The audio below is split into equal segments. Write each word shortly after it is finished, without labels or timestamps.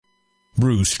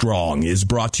Brew Strong is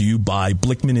brought to you by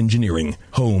Blickman Engineering,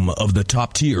 home of the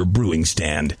top-tier brewing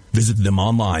stand. Visit them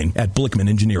online at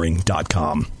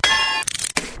blickmanengineering.com.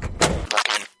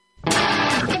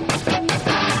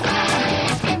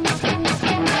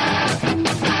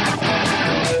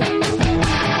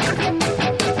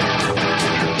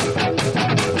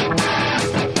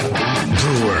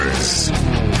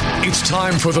 It's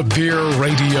time for the beer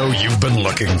radio you've been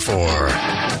looking for.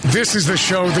 This is the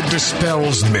show that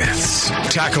dispels myths,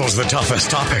 tackles the toughest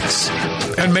topics,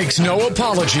 and makes no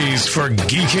apologies for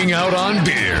geeking out on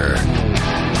beer.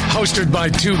 Hosted by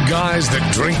two guys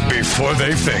that drink before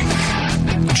they think.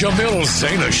 Jamil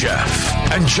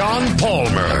Zainasheff and John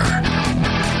Palmer.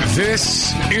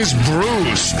 This is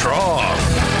Brew Strong.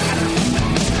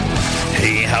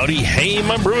 Hey, howdy, hey,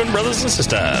 my brewing brothers and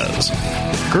sisters.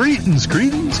 Greetings.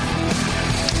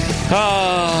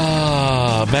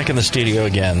 Back in the studio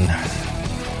again.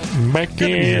 Back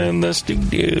in the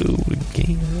studio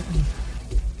again.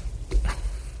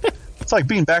 It's like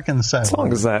being back in the saddle. What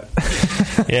song is that?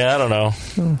 Yeah, I don't know.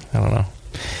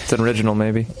 It's an original,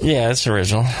 maybe. Yeah, it's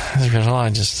original. I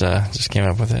just came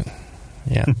up with it.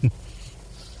 Yeah.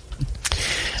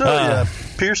 So,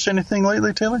 pierced anything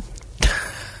lately, Taylor?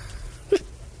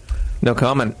 No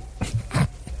comment.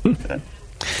 You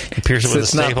pierce it with a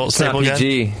staple it's not gun?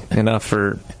 PG enough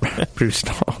for Brew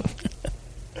Strong.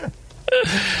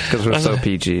 Because we're so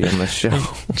PG in this show.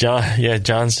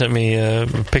 John sent me a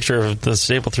picture of the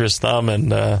staple through his thumb, and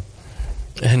my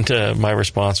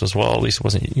response was, well, at least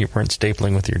you weren't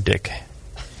stapling with your dick.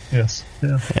 Yes.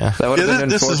 Yeah.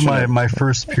 This is my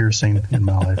first piercing in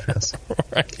my life, yes.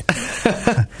 Right.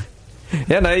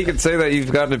 Yeah, now you can say that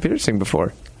you've gotten a piercing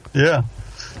before. Yeah.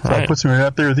 So that puts me right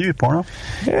up there with you, Porno.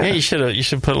 Yeah, you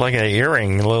should put like a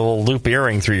little loop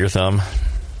earring through your thumb.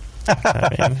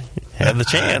 I mean, had the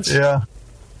chance. Yeah,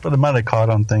 but it might have caught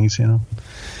on things, you know.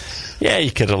 Yeah, you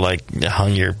could have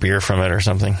hung your beer from it or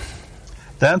something.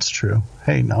 That's true.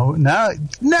 Hey, no, now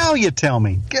you tell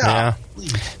me. God.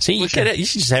 Yeah. See, you should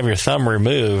just have your thumb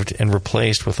removed and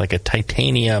replaced with like a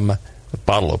titanium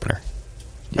bottle opener.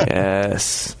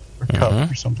 Yes. Or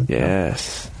cup or something.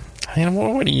 Yes. I mean,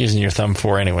 what are you using your thumb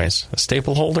for anyways? A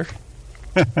staple holder?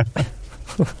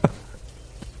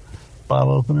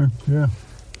 Bottle opener, yeah.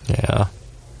 Yeah.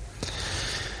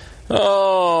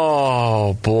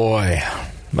 Oh, boy.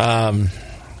 So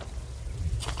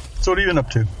what are you up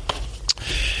to?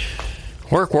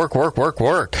 Work.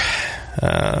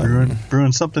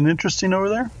 Brewing something interesting over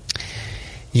there?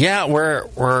 Yeah,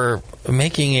 we're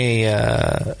making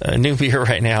a new beer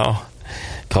right now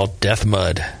called Death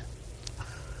Mud.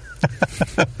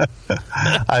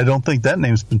 I don't think that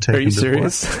name's been taken. Are you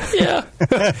serious? Yeah.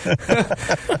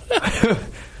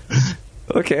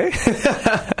 Okay.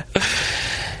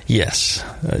 Yes,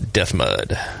 Death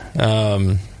Mud.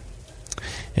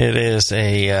 It is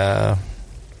a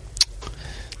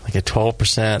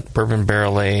 12% bourbon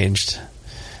barrel aged,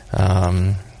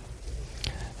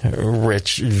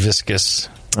 rich, viscous.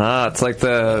 It's like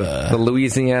the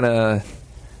Louisiana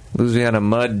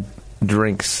mud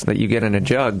drinks that you get in a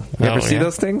jug. You ever see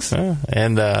those things?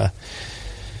 And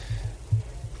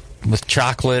with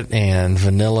chocolate and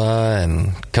vanilla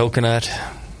and coconut.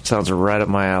 Sounds right up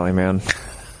my alley, man.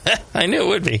 I knew it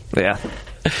would be. Yeah.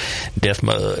 Death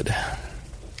Mud.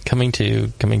 Coming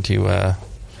to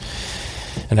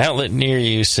an outlet near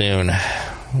you soon.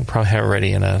 We'll probably have it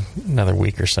ready in another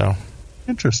week or so.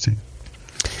 Interesting.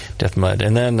 Death Mud.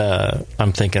 And then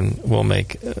I'm thinking we'll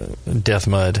make Death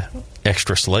Mud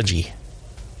extra sludgy.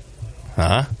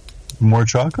 Huh? More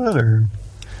chocolate or?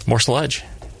 More sludge.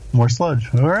 More sludge.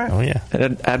 All right. Oh, yeah.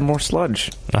 Add more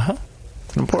sludge. Uh-huh.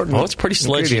 It's important. Well, it's pretty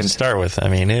sludgy to start with. I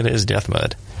mean, it is Death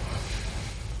Mud.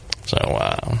 So,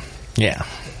 yeah.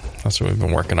 That's what we've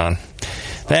been working on.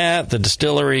 That, the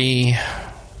distillery,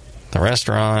 the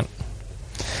restaurant.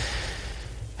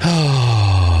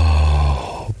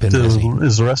 Oh, been busy.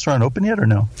 Is the restaurant open yet or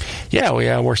no? Yeah,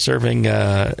 we're serving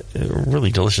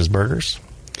really delicious burgers.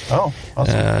 Oh,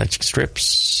 awesome. Chicken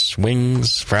strips,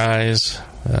 wings, fries,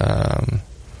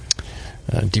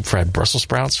 deep fried Brussels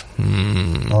sprouts.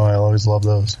 Oh, I always love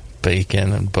those.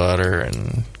 Bacon and butter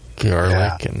and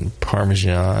garlic and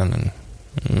Parmesan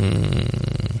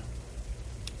and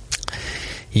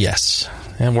yes.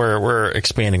 And we're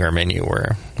expanding our menu.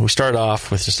 We started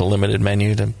off with just a limited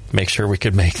menu to make sure we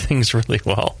could make things really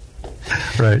well.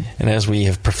 Right. And as we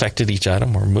have perfected each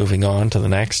item, we're moving on to the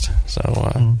next. So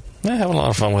having a lot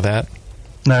of fun with that.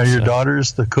 Now, your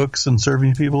daughters, the cooks and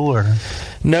serving people, or?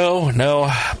 No.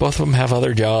 Both of them have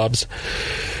other jobs.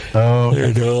 Oh.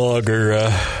 They're no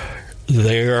longer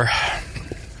there.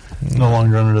 No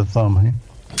longer under the thumb,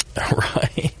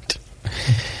 Right.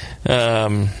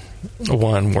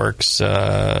 One works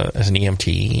as an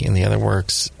EMT, and the other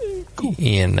works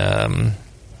in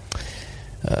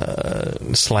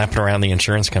slapping around the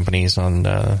insurance companies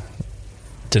on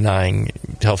denying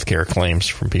health care claims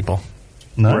from people.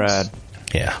 Nice. Rad.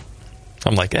 Yeah.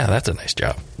 I'm like, yeah, that's a nice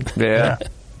job. Yeah.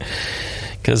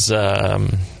 Because,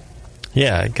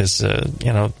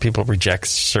 people reject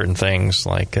certain things,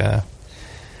 like, I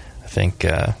think,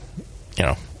 and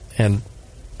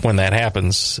when that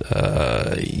happens,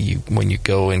 when you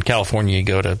go in California, you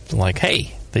go to, like,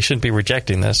 hey, they shouldn't be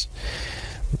rejecting this.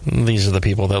 These are the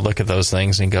people that look at those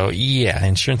things and go, yeah,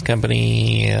 insurance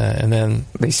company, and then...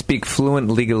 They speak fluent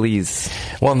legalese.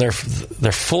 Well, and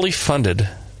they're fully funded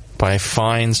by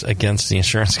fines against the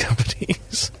insurance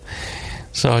companies.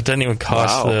 So it doesn't even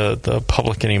cost the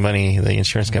public any money. The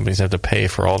insurance companies have to pay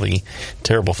for all the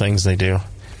terrible things they do.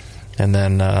 And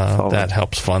then that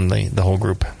helps fund the whole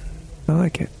group. I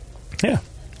like it. Yeah.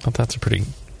 Well, that's a pretty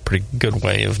good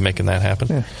way of making that happen.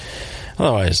 Yeah.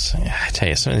 Otherwise, I tell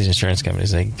you, some of these insurance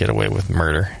companies, they get away with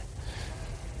murder.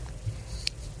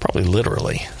 Probably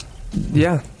literally.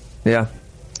 Yeah. Yeah.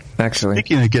 Actually.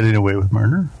 Speaking of getting away with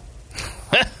murder.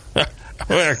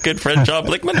 Our good friend John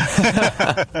Blickman.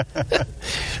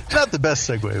 Not the best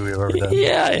segue we've ever done.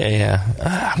 Yeah.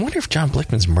 I wonder if John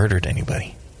Blickman's murdered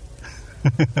anybody.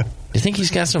 Do you think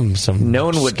he's got some no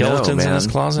one would skeletons know, in his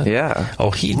closet? Yeah. Oh,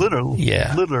 he literally.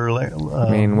 Yeah. Literally. I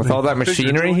mean, with all that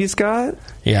machinery he's got,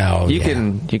 yeah, you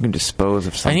can dispose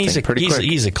of something pretty quick.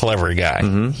 He's a clever guy.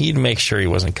 Mm-hmm. He'd make sure he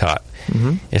wasn't caught.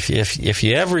 Mm-hmm. If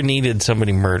you ever needed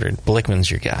somebody murdered,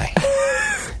 Blickman's your guy.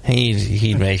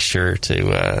 He'd make sure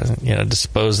to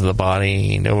dispose of the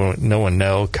body. No one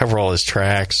know. Cover all his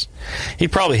tracks.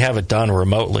 He'd probably have it done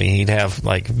remotely. He'd have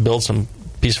build some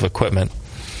piece of equipment.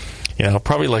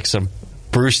 Probably like some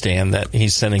brew stand that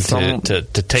he's sending to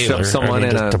Taylor, someone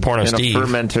to Porno Steve, a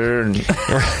fermenter,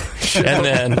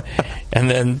 and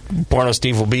then Porno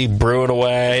Steve will be brewing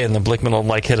away, and the Blickman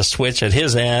will hit a switch at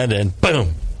his end, and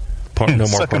boom, no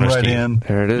more Porno right Steve. In.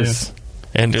 There it is. Yeah.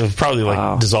 And it would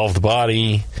probably dissolve the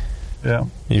body. Yeah.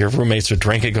 Your roommates would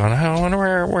drink it, going, I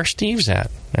wonder where Steve's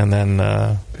at, and then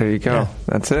there you go. Yeah.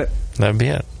 That's it. That'd be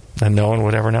it, and no one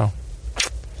would ever know.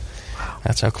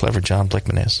 That's how clever John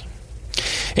Blickman is.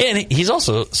 And he's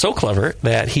also so clever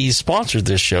that he's sponsored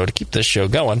this show to keep this show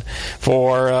going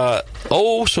for,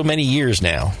 so many years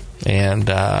now. And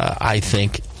I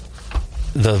think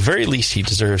the very least he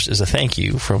deserves is a thank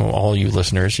you from all you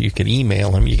listeners. You could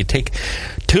email him. You could take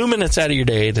 2 minutes out of your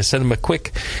day to send him a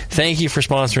quick thank you for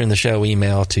sponsoring the show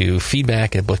email to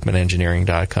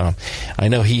feedback@blickmanengineering.com. I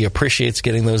know he appreciates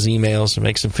getting those emails. It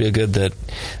makes him feel good that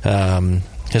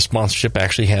his sponsorship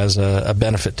actually has a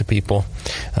benefit to people.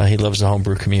 He loves the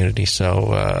homebrew community,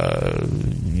 so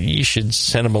you should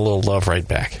send him a little love right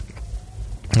back.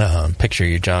 Picture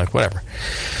your junk, whatever.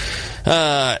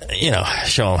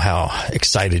 Show him how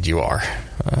excited you are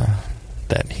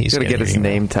that he's going to get his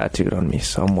name tattooed on me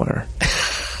somewhere.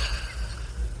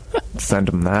 Send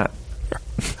him that.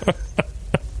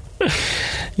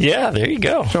 Yeah, there you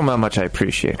go. Show him how much I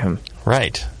appreciate him.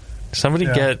 Right. Somebody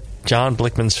get John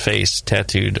Blickman's face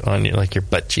tattooed on your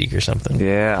butt cheek or something.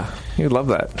 Yeah, you'd love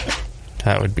that.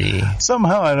 That would be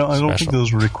somehow. I don't think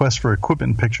those requests for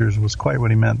equipment pictures was quite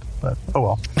what he meant. But oh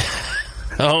well.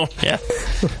 Oh yeah.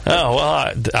 Oh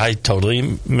well, I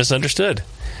totally misunderstood.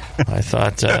 I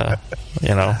thought,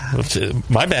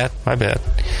 my bad.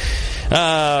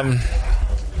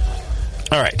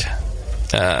 All right.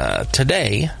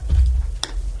 Today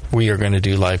we are going to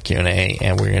do live Q&A,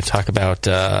 and we're going to talk about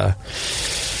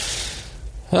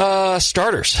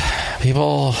starters.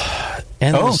 People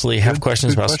endlessly have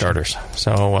questions about starters.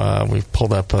 So we've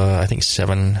pulled up, I think,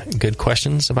 7 good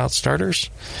questions about starters,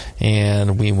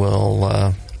 and we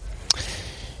will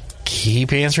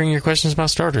keep answering your questions about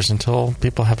starters until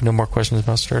people have no more questions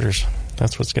about starters.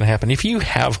 That's what's going to happen. If you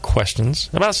have questions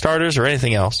about starters or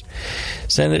anything else,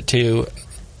 send it to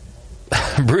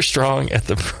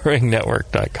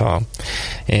brewstrong@thebrewingnetwork.com,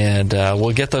 and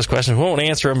we'll get those questions. We won't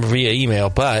answer them via email,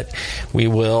 but we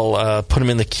will put them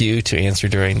in the queue to answer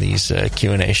during these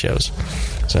Q&A shows.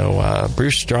 So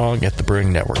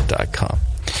brewstrong@thebrewingnetwork.com.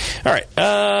 All right,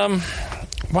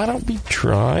 why don't we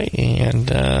try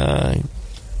and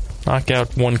knock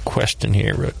out one question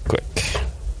here real quick.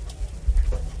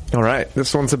 All right,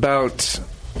 this one's about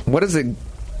what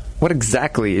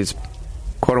exactly is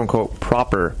quote-unquote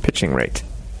proper pitching rate.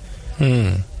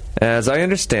 As I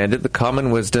understand it, the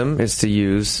common wisdom is to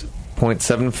use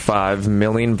 0.75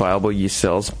 million viable yeast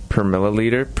cells per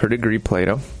milliliter per degree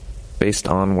Plato, based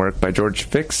on work by George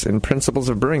Fix in Principles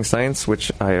of Brewing Science,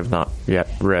 which I have not yet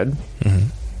read.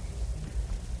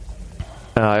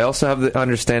 I also have the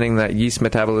understanding that yeast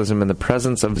metabolism in the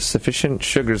presence of sufficient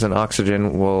sugars and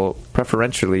oxygen will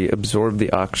preferentially absorb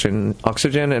the oxygen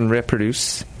and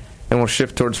reproduce, and will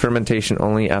shift towards fermentation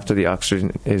only after the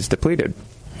oxygen is depleted.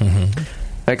 Mm-hmm.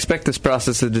 I expect this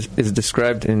process is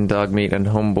described in Dogmeat and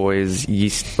Homeboy's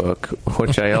yeast book,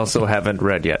 which I also haven't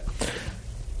read yet.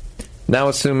 Now,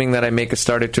 assuming that I make a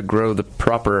starter to grow the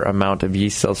proper amount of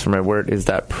yeast cells for my wort, is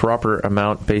that proper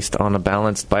amount based on a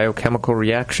balanced biochemical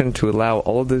reaction to allow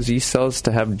all of those yeast cells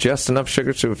to have just enough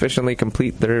sugar to efficiently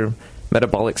complete their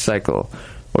metabolic cycle?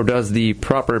 Or does the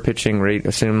proper pitching rate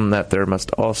assume that there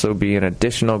must also be an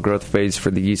additional growth phase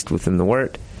for the yeast within the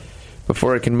wort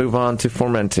before it can move on to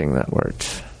fermenting that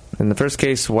wort? In the first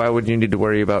case, why would you need to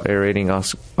worry about aerating,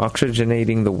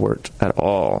 oxygenating the wort at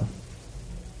all?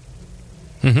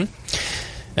 Mm-hmm.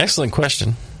 Excellent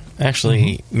question.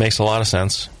 Actually, makes a lot of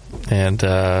sense, and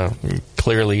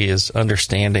clearly is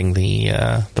understanding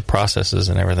the processes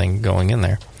and everything going in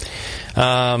there.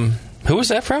 Who was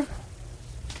that from?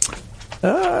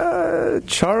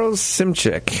 Charles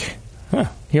Simchick. Huh.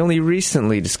 He only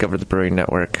recently discovered the Brewing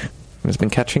Network and has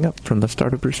been catching up from the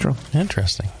start of Brewstrom.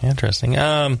 Interesting.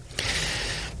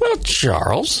 Well,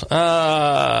 Charles,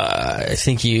 I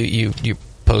think you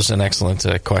posed an excellent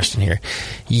question here.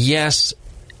 Yes,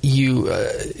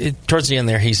 towards the end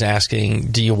there, he's asking,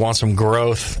 do you want some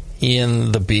growth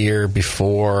in the beer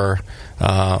before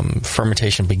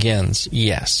fermentation begins?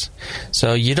 Yes.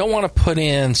 So you don't want to put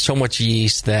in so much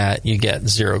yeast that you get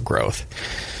zero growth.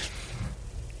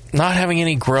 Not having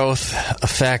any growth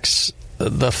affects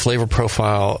the flavor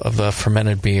profile of the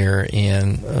fermented beer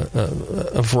in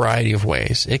a variety of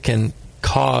ways. It can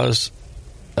cause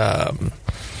a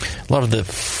lot of the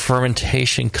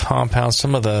fermentation compounds,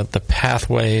 some of the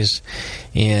pathways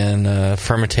in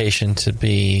fermentation to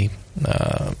be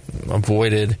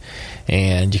avoided,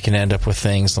 and you can end up with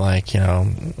things like,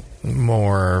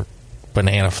 more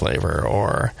banana flavor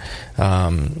or,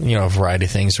 a variety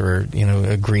of things, or,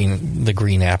 the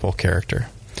green apple character.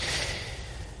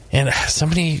 And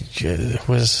somebody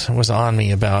was on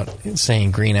me about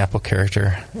saying green apple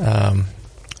character.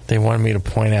 They wanted me to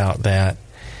point out that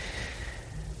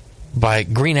by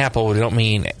green apple, we don't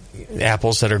mean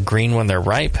apples that are green when they're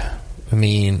ripe. We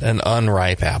mean an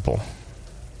unripe apple.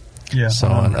 Yeah. So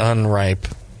an unripe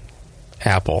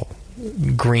apple,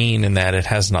 green in that it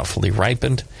has not fully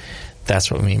ripened. That's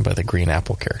what we mean by the green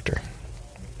apple character,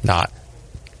 not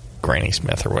Granny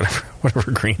Smith or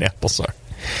whatever green apples are.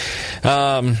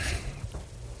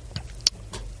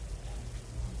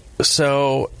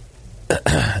 So,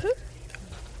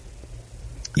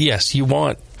 yes, you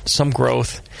want some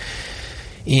growth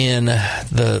in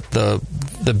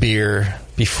the beer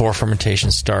before fermentation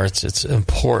starts. It's an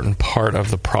important part of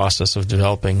the process of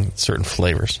developing certain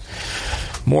flavors.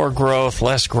 More growth,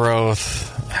 less growth,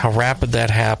 how rapid that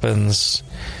happens,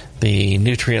 the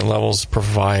nutrient levels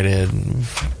provided,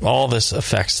 all this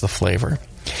affects the flavor.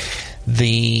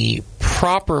 The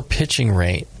proper pitching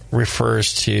rate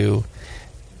refers to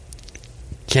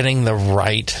getting the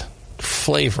right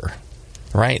flavor,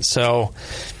 right? So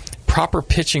proper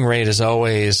pitching rate is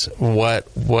always what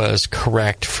was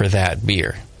correct for that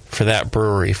beer, for that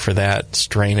brewery, for that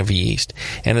strain of yeast.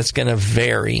 And it's going to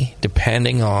vary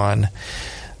depending on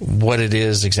what it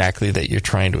is exactly that you're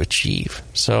trying to achieve.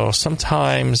 So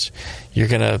sometimes you're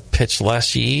going to pitch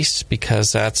less yeast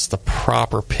because that's the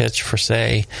proper pitch for,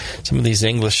 say, some of these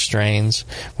English strains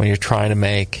when you're trying to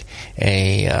make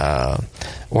a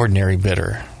ordinary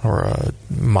bitter or a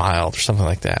mild or something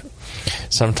like that.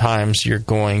 Sometimes you're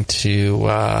going to,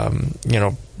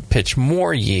 pitch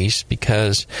more yeast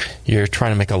because you're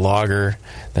trying to make a lager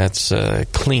that's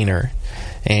cleaner,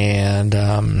 and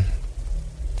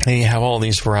you have all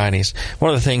these varieties.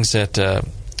 One of the things that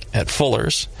at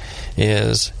Fuller's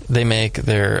is they make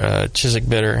their Chiswick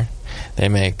Bitter, they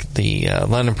make the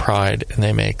London Pride, and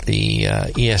they make the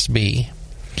ESB,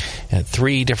 and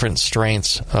 3 different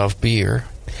strains of beer,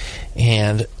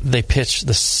 and they pitch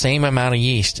the same amount of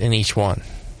yeast in each one.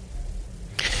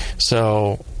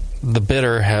 So the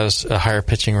bitter has a higher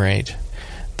pitching rate,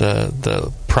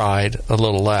 the Pride a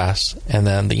little less, and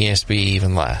then the ESB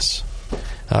even less.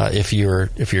 If you're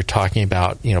talking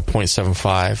about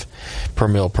 0.75 per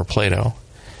mil per Plato,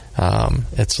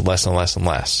 it's less and less and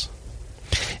less,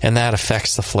 and that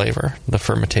affects the flavor, the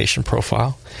fermentation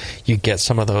profile. You get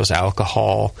some of those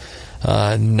alcohol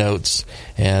notes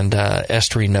and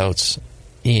estery notes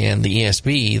in the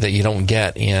ESB that you don't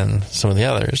get in some of the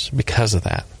others because of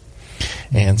that.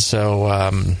 And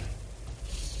so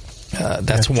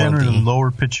that's one of the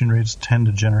lower pitching rates tend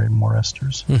to generate more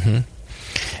esters. Mm-hmm.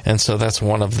 And so that's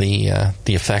one of the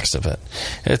effects of it.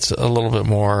 It's a little bit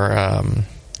more,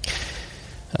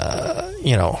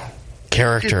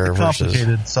 character it's a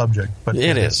complicated versus subject, but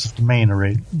it is the main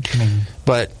rate.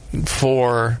 But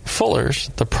for fullers,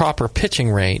 the proper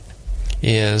pitching rate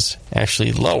is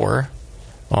actually lower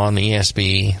on the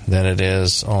ESB than it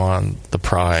is on the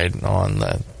Pride, on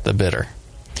the bitter.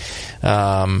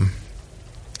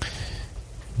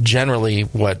 Generally,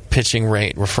 what pitching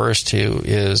rate refers to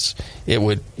is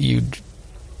you'd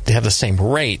have the same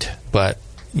rate, but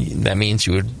that means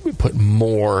you would put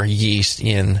more yeast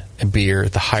in a beer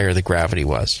the higher the gravity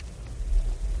was.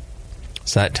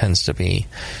 So that tends to be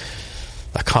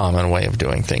a common way of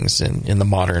doing things in the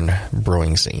modern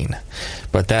brewing scene.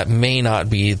 But that may not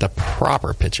be the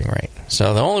proper pitching rate.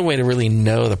 So the only way to really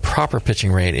know the proper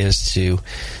pitching rate is to,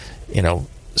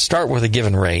 start with a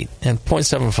given rate. And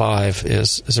 0.75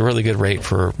 is a really good rate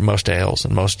for most ales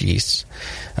and most yeasts.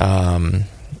 And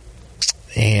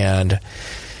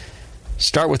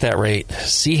start with that rate,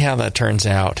 see how that turns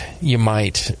out. You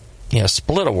might,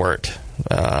 split a wort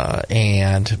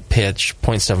and pitch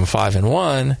 0.75 in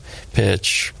one,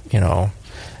 pitch,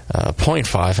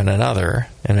 0.5 in another,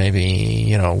 and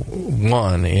maybe,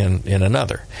 1 in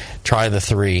another. Try the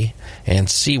three and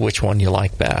see which one you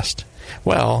like best.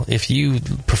 Well, if you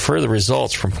prefer the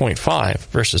results from 0.5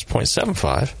 versus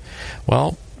 0.75,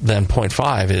 well, then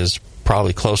 0.5 is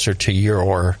probably closer to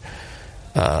your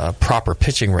proper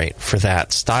pitching rate for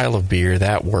that style of beer,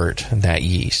 that wort, and that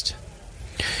yeast.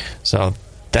 So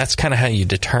that's kind of how you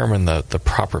determine the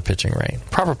proper pitching rate.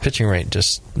 Proper pitching rate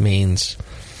just means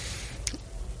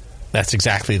that's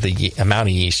exactly the amount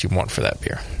of yeast you want for that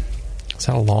beer. Is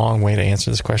that a long way to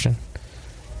answer this question?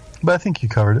 But I think you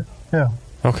covered it. Yeah.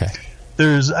 Okay.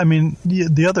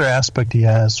 The other aspect he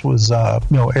has was,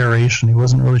 aeration. He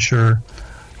wasn't really sure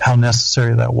how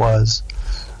necessary that was.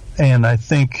 And I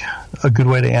think a good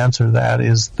way to answer that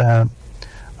is that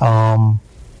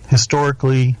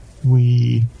historically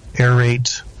we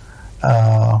aerate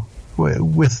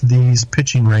with these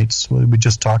pitching rates we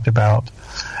just talked about,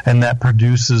 and that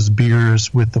produces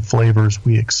beers with the flavors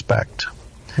we expect.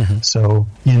 Mm-hmm. So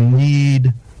you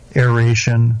need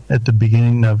aeration at the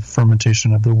beginning of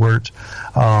fermentation of the wort.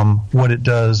 What it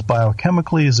does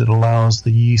biochemically is it allows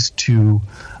the yeast to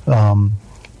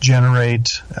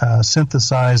generate,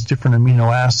 synthesize different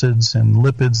amino acids and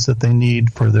lipids that they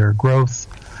need for their growth.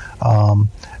 And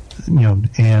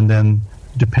then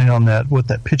depending on what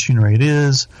that pitching rate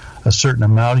is, a certain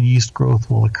amount of yeast growth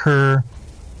will occur.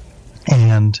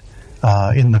 And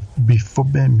as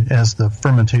the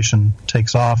fermentation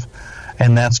takes off,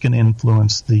 and that's going to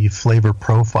influence the flavor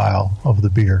profile of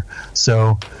the beer.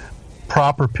 So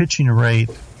proper pitching rate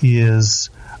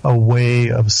is a way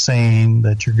of saying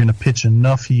that you're going to pitch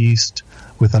enough yeast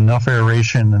with enough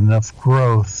aeration and enough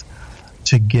growth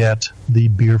to get the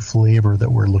beer flavor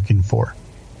that we're looking for.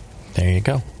 There you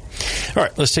go. All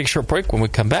right, let's take a short break. When we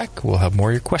come back, we'll have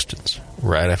more of your questions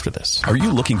right after this. Are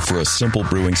you looking for a simple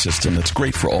brewing system that's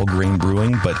great for all grain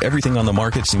brewing, but everything on the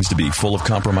market seems to be full of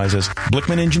compromises?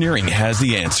 Blickman Engineering has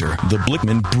the answer. The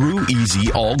Blickman Brew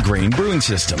Easy All Grain Brewing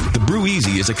System. The Brew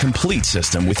Easy is a complete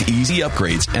system with easy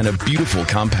upgrades and a beautiful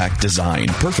compact design,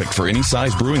 perfect for any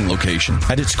size brewing location.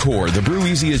 At its core, the Brew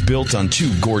Easy is built on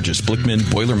two gorgeous Blickman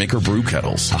Boilermaker brew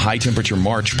kettles, a high-temperature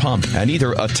March pump, and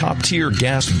either a top-tier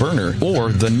gas burner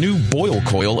or the new Boil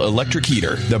Coil electric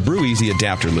heater. The Brew Easy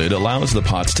adapter lid allows the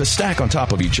pots to stack on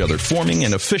top of each other, forming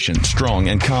an efficient, strong,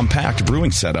 and compact brewing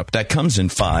setup that comes in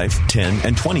 5, 10,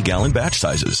 and 20-gallon batch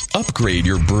sizes. Upgrade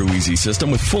your Brew Easy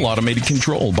system with full automated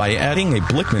control by adding a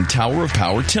Blickman Tower of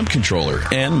Power temp controller,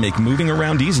 and make moving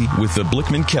around easy with the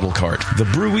Blickman Kettle Cart. The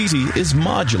Brew Easy is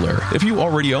modular. If you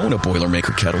already own a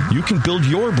Boilermaker kettle, you can build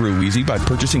your Brew Easy by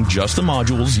purchasing just the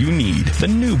modules you need. The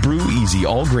new Brew Easy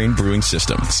all-grain brewing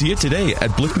system. See it today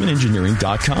at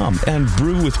BlickmanEngineering.com and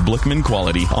brew with Blickman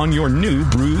quality on your new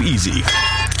Brew Easy.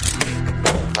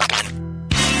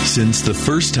 Since the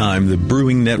first time the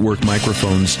Brewing Network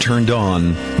microphones turned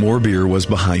on, More Beer was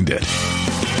behind it.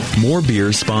 More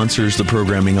Beer sponsors the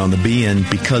programming on the BN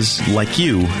because, like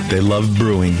you, they love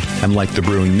brewing. And like the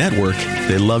Brewing Network,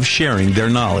 they love sharing their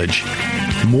knowledge.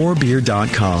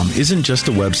 Morebeer.com isn't just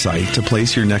a website to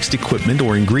place your next equipment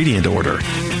or ingredient order.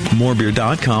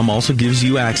 Morebeer.com also gives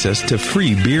you access to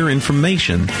free beer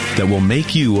information that will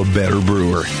make you a better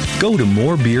brewer. Go to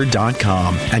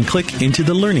morebeer.com and click into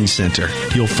the Learning Center.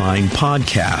 You'll find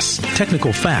podcasts,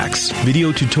 technical facts,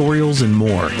 video tutorials, and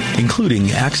more,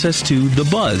 including access to The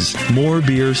Buzz, More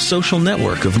Beer's social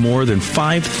network of more than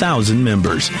 5,000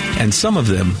 members. And some of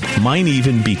them might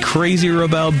even be crazier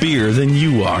about beer than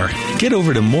you are. Get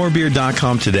over to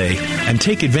morebeer.com today and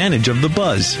take advantage of The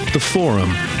Buzz, the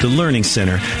forum, the Learning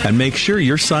Center, and make sure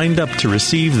you're signed up to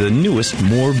receive the newest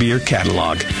More Beer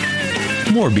catalog.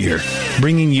 More Beer,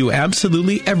 bringing you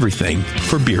absolutely everything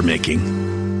for beer making.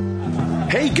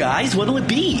 Hey guys, what'll it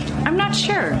be? I'm not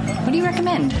sure. What do you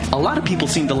recommend? A lot of people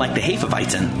seem to like the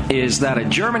Hefeweizen. Is that a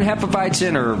German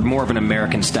Hefeweizen or more of an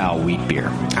American-style wheat beer?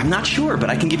 I'm not sure, but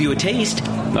I can give you a taste.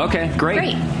 Okay,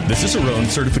 great. The Cicerone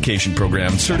Certification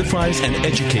Program certifies and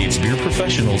educates beer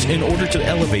professionals in order to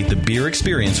elevate the beer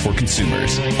experience for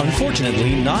consumers.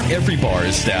 Unfortunately, not every bar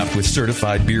is staffed with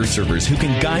certified beer servers who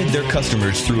can guide their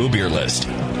customers through a beer list.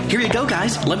 Here you go,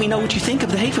 guys. Let me know what you think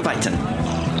of the Hefeweizen.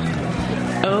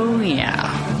 Oh,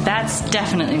 yeah. That's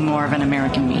definitely more of an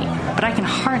American meat. But I can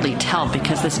hardly tell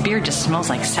because this beer just smells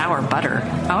like sour butter.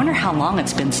 I wonder how long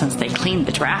it's been since they cleaned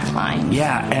the draft line.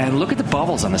 Yeah, and look at the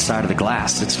bubbles on the side of the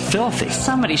glass. It's filthy.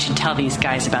 Somebody should tell these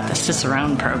guys about the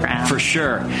Cicerone program. For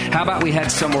sure. How about we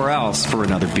head somewhere else for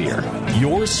another beer?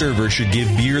 Your server should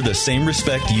give beer the same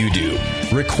respect you do.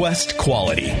 Request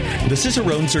quality. The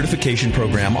Cicerone Certification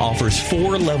Program offers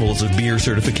 4 levels of beer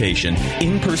certification,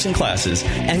 in-person classes,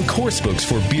 and course books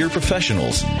for beer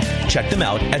professionals. Check them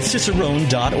out at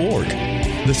cicerone.org.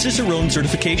 The Cicerone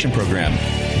Certification Program.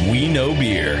 We know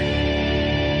beer.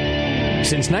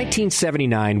 Since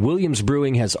 1979, Williams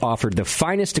Brewing has offered the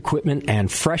finest equipment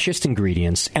and freshest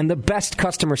ingredients and the best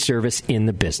customer service in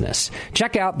the business.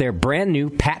 Check out their brand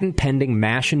new patent-pending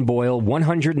mash and boil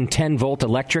 110-volt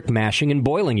electric mashing and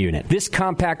boiling unit. This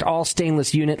compact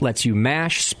all-stainless unit lets you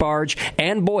mash, sparge,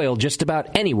 and boil just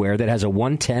about anywhere that has a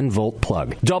 110-volt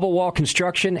plug. Double-wall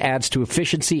construction adds to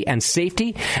efficiency and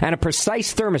safety, and a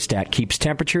precise thermostat keeps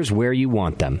temperatures where you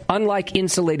want them. Unlike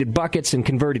insulated buckets and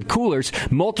converted coolers,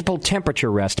 multiple temperature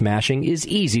rest mashing is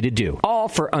easy to do, all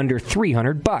for under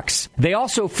 $300. They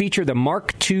also feature the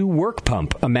Mark II work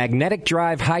pump, a magnetic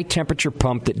drive high-temperature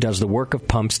pump that does the work of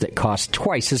pumps that cost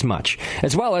twice as much,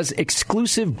 as well as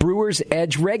exclusive Brewer's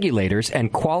Edge regulators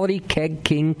and quality Keg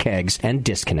King kegs and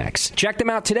disconnects. Check them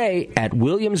out today at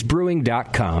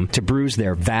williamsbrewing.com to brews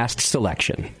their vast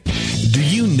selection. Do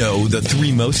you know the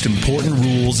 3 most important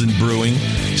rules in brewing?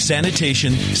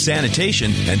 Sanitation,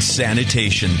 sanitation, and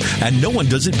sanitation. And no one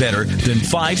does it better than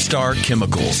 5-Star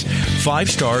Chemicals.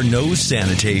 5-Star knows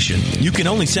sanitation. You can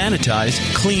only sanitize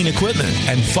clean equipment.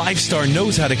 And 5-Star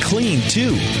knows how to clean,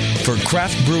 too. For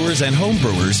craft brewers and home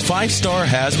brewers, 5-Star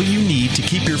has what you need to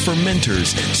keep your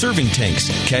fermenters, serving tanks,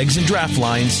 kegs, and draft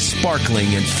lines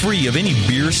sparkling and free of any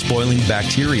beer-spoiling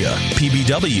bacteria.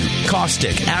 PBW,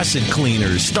 caustic, acid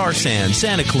cleaners, Star Sand,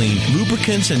 SaniClean,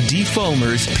 lubricants and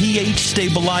defoamers, pH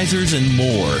stabilizers, and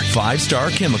more. 5-Star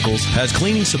Chemicals has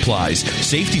cleaning supplies,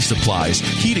 safety supplies,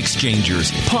 heat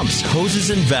exchangers, pumps,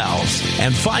 hoses, and valves.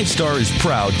 And 5-Star is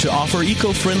proud to offer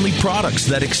eco-friendly products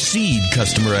that exceed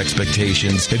customer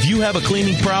expectations. If you have a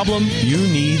cleaning problem, you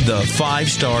need the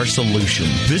 5-Star solution.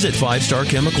 Visit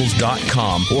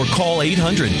 5starchemicals.com or call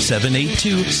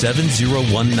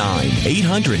 800-782-7019.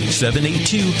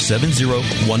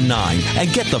 800-782-7019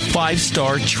 and get the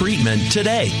 5-Star treatment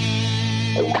today.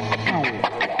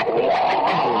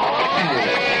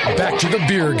 Back to the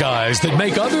beer guys that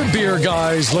make other beer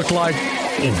guys look like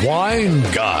wine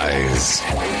guys.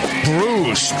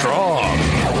 Brew strong.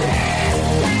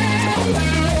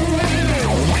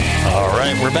 All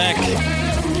right, we're back.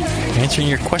 Answering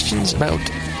your questions about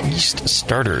yeast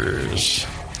starters.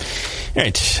 All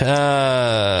right.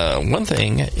 One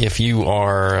thing, if you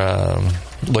are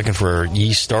looking for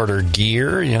yeast starter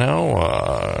gear,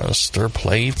 stir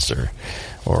plates or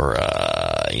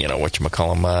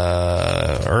whatchamacallem,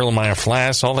 Erlenmeyer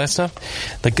flasks, all that stuff,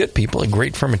 the good people at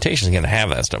Great Fermentation is going to have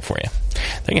that stuff for you.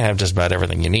 They're going to have just about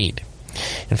everything you need.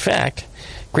 In fact,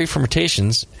 Great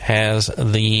Fermentations has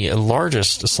the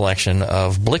largest selection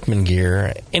of Blickman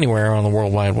gear anywhere on the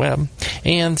World Wide Web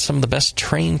and some of the best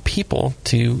trained people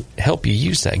to help you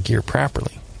use that gear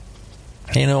properly.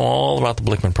 They know all about the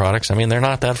Blickman products. I mean, they're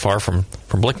not that far from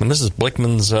Blickman. This is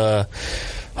Blickman's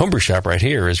homebrew shop right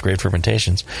here is Great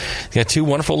Fermentations. They got 2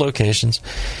 wonderful locations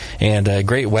and a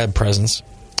great web presence,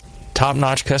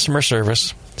 top-notch customer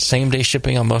service, same-day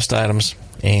shipping on most items,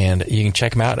 and you can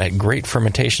check them out at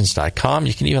greatfermentations.com.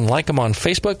 You can even like them on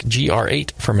Facebook,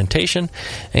 GR8 Fermentation,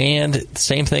 and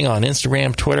same thing on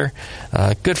Instagram, Twitter.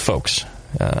 Good folks.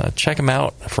 Check them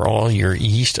out for all your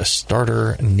yeast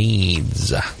starter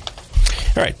needs. All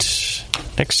right.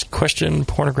 Next question,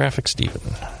 Pornographic Steven.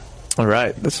 All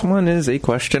right. This one is a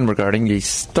question regarding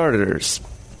yeast starters.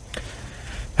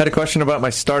 Had a question about my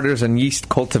starters and yeast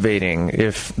cultivating.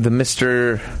 If the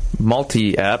Mr.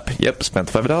 Malty app, spent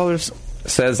 $5,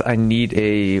 says I need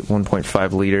a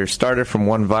 1.5 liter starter from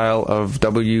one vial of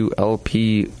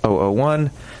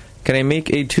WLP001, can I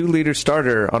make a 2 liter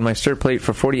starter on my stir plate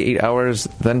for 48 hours,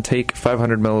 then take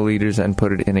 500 milliliters and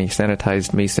put it in a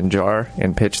sanitized mason jar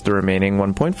and pitch the remaining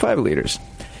 1.5 liters?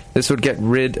 This would get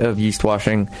rid of yeast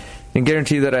washing and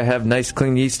guarantee that I have nice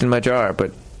clean yeast in my jar,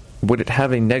 but would it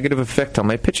have a negative effect on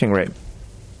my pitching rate?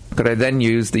 Could I then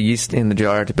use the yeast in the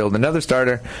jar to build another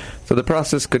starter so the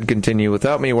process could continue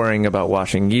without me worrying about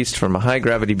washing yeast from a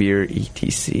high-gravity beer,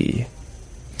 etc.?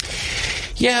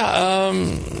 Yeah,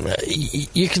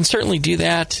 you can certainly do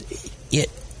that.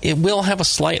 It will have a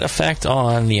slight effect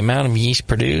on the amount of yeast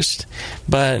produced,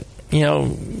 but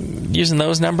using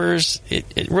those numbers,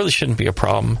 it really shouldn't be a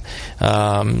problem.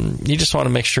 You just want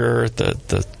to make sure that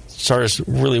the starter's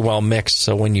really well mixed,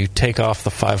 so when you take off the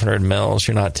 500 mils,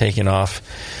 you're not taking off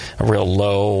a real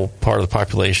low part of the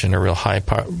population, a real high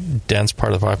dense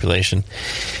part of the population.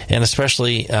 And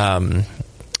especially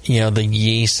the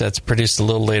yeast that's produced a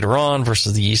little later on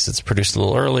versus the yeast that's produced a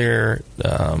little earlier,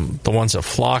 the ones that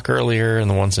flock earlier and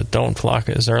the ones that don't flock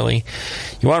as early.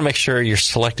 You want to make sure you're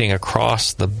selecting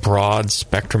across the broad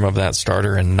spectrum of that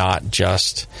starter and not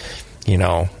just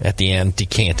at the end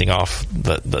decanting off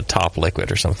the top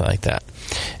liquid or something like that.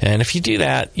 And if you do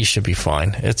that, you should be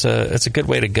fine. It's a good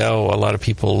way to go. A lot of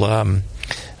people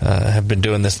have been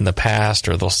doing this in the past,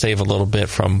 or they'll save a little bit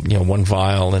from one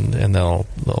vial and they'll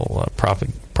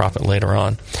profit later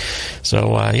on.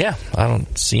 So I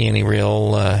don't see any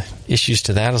real issues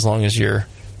to that as long as you're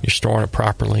storing it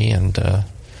properly and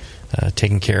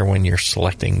taking care when you're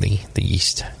selecting the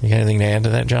yeast. You got anything to add to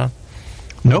that, John?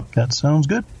 Nope, that sounds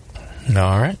good.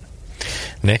 All right.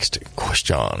 Next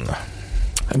question.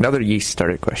 Another yeast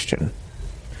starter question.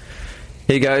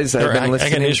 Hey guys, I've been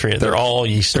listening. I got news for you. They're all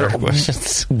yeast starter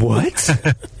questions. What?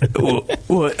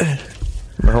 What?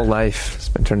 My whole life has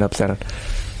been turned upside down.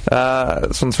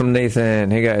 This one's from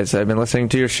Nathan. Hey guys, I've been listening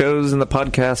to your shows in the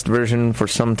podcast version for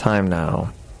some time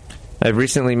now. I've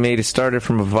recently made a starter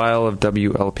from a vial of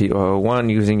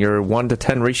WLP001 using your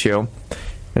 1-to-10 ratio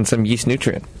and some yeast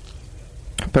nutrient.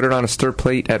 Put it on a stir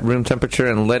plate at room temperature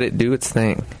and let it do its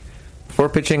thing. Before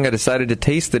pitching, I decided to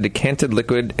taste the decanted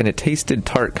liquid, and it tasted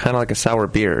tart, kind of like a sour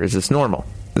beer. Is this normal?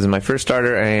 This is my first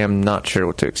starter. I am not sure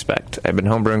what to expect. I've been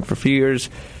homebrewing for a few years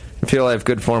and feel I have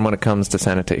good form when it comes to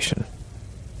sanitation.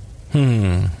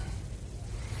 What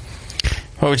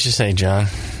would you say, John?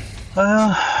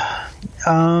 Tart.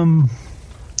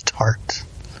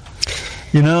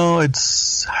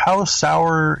 It's how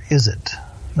sour is it?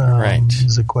 Right.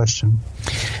 Is a question.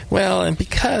 Well, and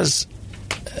because,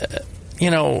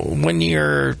 when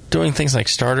you're doing things like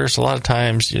starters, a lot of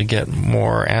times you get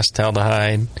more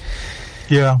acetaldehyde.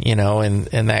 Yeah.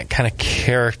 And that kind of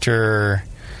character,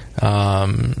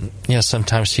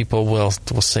 sometimes people will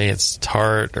say it's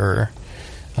tart, or,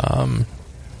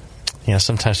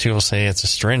 sometimes people say it's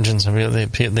astringent.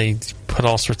 They put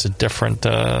all sorts of different,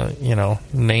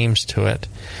 names to it.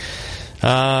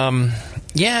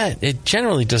 It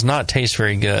generally does not taste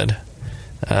very good.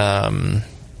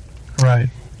 Right.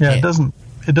 Yeah, it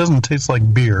doesn't taste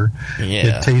like beer.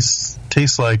 Yeah. It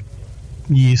tastes like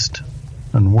yeast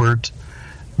and wort,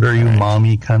 very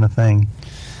umami kind of thing.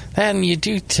 And you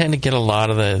do tend to get a lot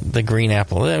of the green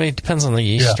apple. I mean, it depends on the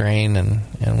yeast strain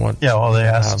and what. Yeah, all the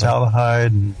acetaldehyde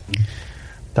and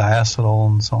diacetyl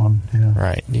and so on. Yeah.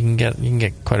 Right. You can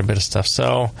get quite a bit of stuff.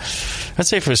 So I'd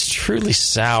say if it was truly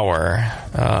sour,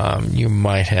 you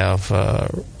might have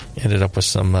ended up with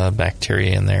some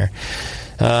bacteria in there.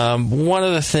 One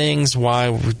of the things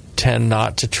why we tend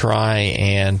not to try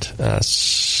and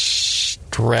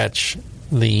stretch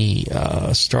the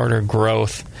starter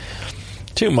growth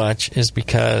too much is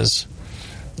because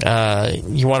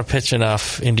you want to pitch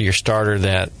enough into your starter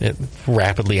that it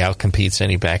rapidly outcompetes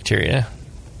any bacteria.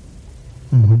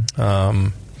 Mm-hmm.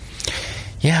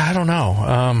 I don't know.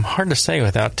 Hard to say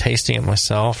without tasting it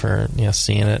myself or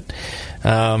seeing it.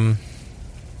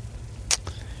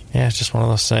 It's just one of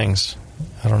those things.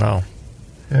 I don't know.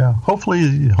 Yeah,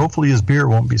 hopefully his beer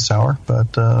won't be sour,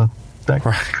 but that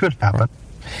could happen.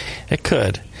 It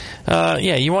could.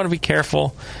 You want to be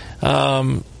careful.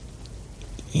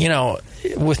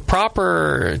 With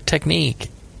proper technique,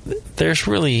 there's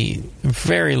really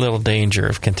very little danger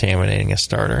of contaminating a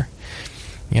starter.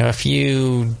 If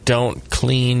you don't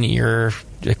clean your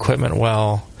equipment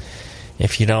well,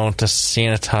 if you don't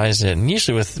sanitize it. And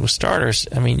usually with starters,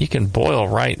 I mean, you can boil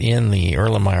right in the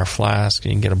Erlenmeyer flask.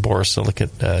 You can get a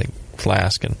borosilicate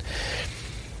flask, and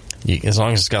as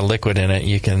long as it's got liquid in it,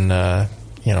 you can put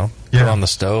it on the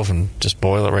stove and just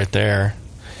boil it right there.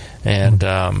 And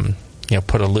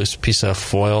put a loose piece of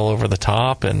foil over the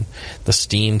top, and the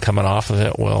steam coming off of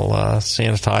it will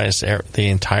sanitize the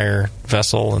entire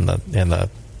vessel and the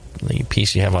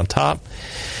piece you have on top.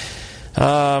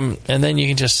 And then you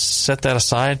can just set that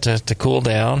aside to cool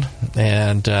down,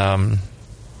 and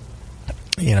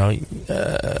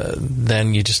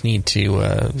then you just need to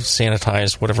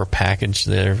sanitize whatever package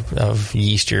there of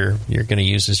yeast you're going to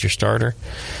use as your starter.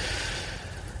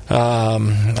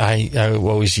 I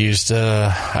always used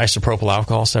isopropyl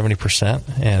alcohol 70%,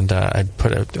 and I'd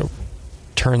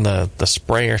turn the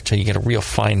sprayer till you get a real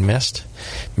fine mist.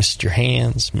 Mist your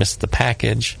hands, mist the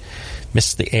package,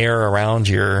 mist the air around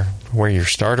where your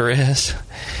starter is.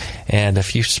 And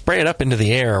if you spray it up into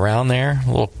the air around there, a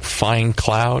little fine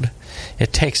cloud,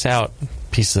 it takes out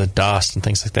pieces of dust and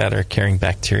things like that are carrying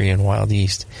bacteria and wild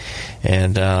yeast.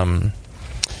 And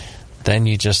then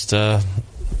you just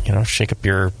shake up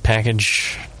your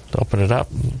package, open it up,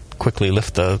 quickly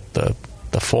lift the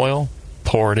foil,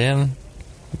 pour it in,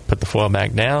 put the foil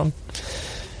back down.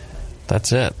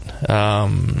 That's it.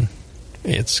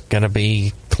 It's going to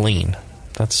be clean.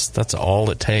 That's all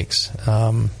it takes.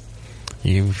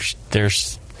 There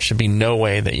should be no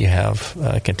way that you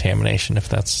have contamination if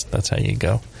that's how you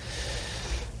go.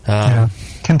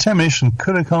 Contamination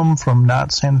could have come from not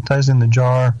sanitizing the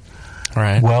jar.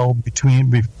 Right. Well,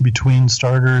 between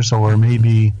starters, or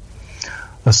maybe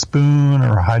a spoon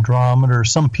or a hydrometer, or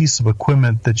some piece of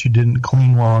equipment that you didn't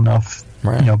clean well enough,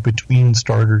 between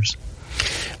starters.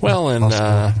 Well, and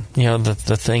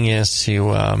the thing is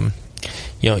to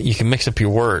you can mix up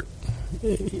your wort.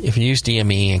 If you use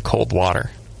DME in cold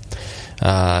water,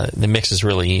 the mix is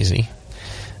really easy,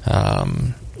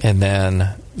 and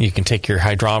then you can take your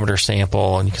hydrometer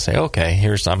sample and you can say, okay,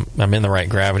 I'm in the right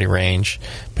gravity range.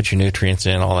 Put your nutrients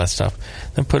in, all that stuff.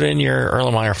 Then put it in your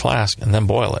Erlenmeyer flask and then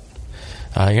boil it.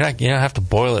 You don't have to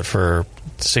boil it for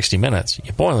 60 minutes.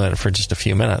 You boil it for just a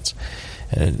few minutes,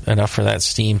 enough for that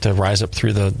steam to rise up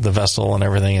through the vessel and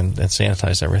everything, and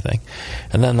sanitize everything.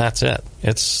 And then that's it.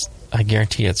 I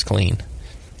guarantee it's clean.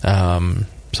 So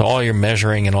all your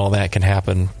measuring and all that can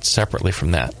happen separately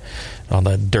from that on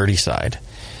the dirty side.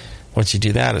 Once you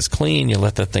do that, it's clean. You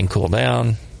let that thing cool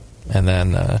down, and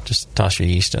then just toss your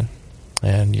yeast in.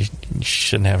 And you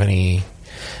shouldn't have any.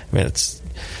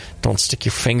 Don't stick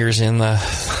your fingers in the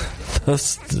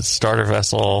starter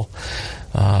vessel.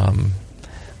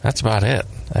 That's about it.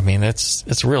 I mean,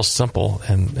 it's real simple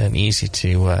and easy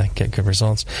to get good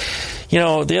results. The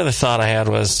other thought I had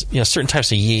was, certain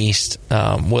types of yeast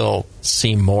will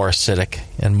seem more acidic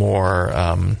and more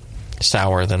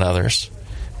sour than others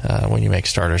when you make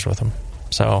starters with them.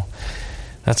 So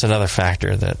that's another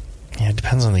factor that it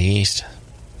depends on the yeast.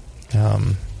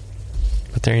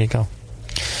 But there you go.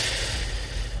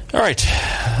 All right.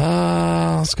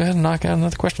 Let's go ahead and knock out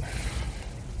another question.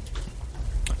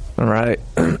 All right.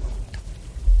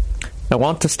 I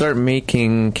want to start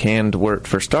making canned wort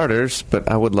for starters, but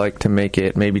I would like to make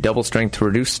it maybe double strength to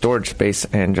reduce storage space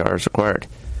and jars required.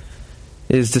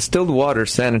 Is distilled water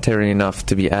sanitary enough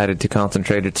to be added to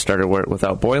concentrated starter wort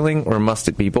without boiling, or must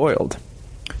it be boiled?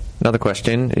 Another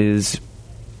question is,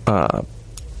 will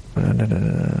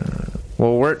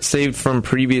wort saved from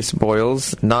previous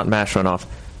boils, not mash runoff,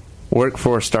 work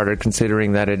for a starter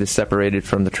considering that it is separated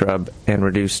from the trub and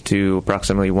reduced to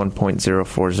approximately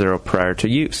 1.040 prior to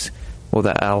use? Will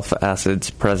the alpha acids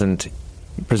present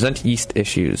yeast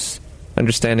issues?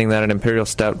 Understanding that an Imperial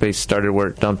Stout-based starter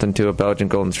wort dumped into a Belgian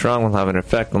Golden Strong will have an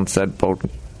effect on said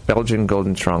Belgian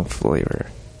Golden Strong flavor.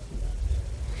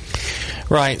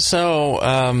 Right.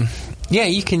 So,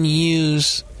 you can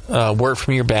use wort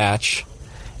from your batch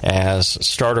as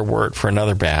starter wort for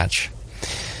another batch.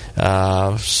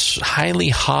 Highly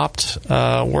hopped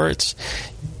worts,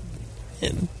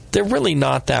 they're really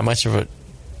not that much of a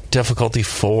difficulty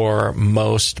for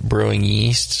most brewing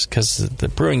yeasts because the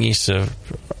brewing yeasts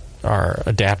are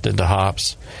adapted to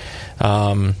hops.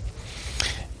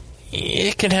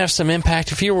 It can have some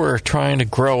impact if you were trying to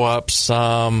grow up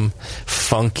some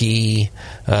funky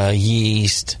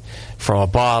yeast from a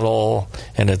bottle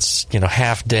and it's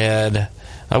half dead.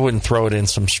 I wouldn't throw it in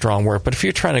some strong wort, but if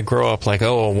you're trying to grow up like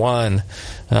 001,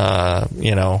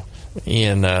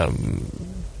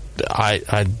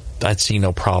 I'd see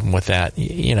no problem with that.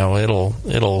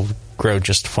 It'll grow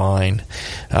just fine.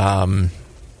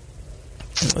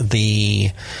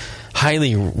 The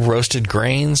highly roasted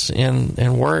grains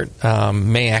in wort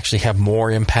may actually have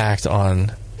more impact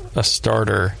on a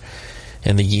starter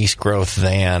and the yeast growth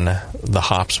than the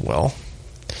hops will.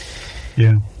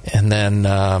 Yeah. And then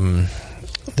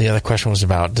the other question was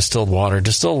about distilled water.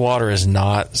 Distilled water is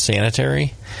not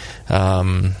sanitary.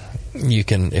 You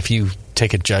can, if you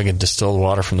take a jug of distilled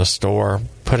water from the store,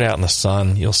 put it out in the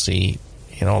sun, you'll see,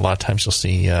 a lot of times you'll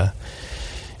see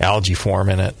algae form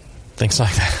in it, things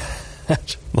like that.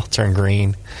 They'll turn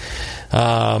green.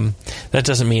 That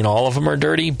doesn't mean all of them are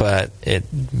dirty, but it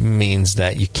means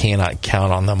that you cannot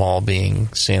count on them all being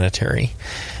sanitary.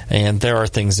 And there are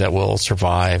things that will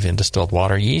survive in distilled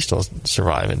water. Yeast will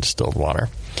survive in distilled water.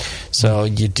 So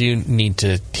you do need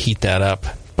to heat that up.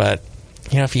 But,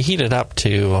 if you heat it up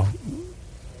to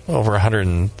over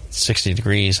 160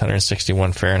 degrees,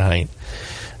 161 Fahrenheit,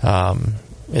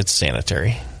 it's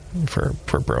sanitary for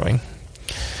brewing.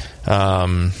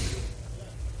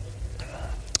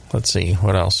 Let's see,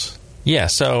 what else? Yeah,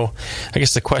 so I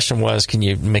guess the question was, can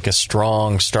you make a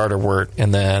strong starter wort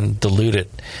and then dilute it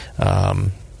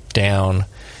down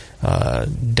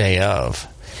day of?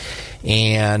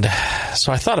 And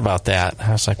so I thought about that.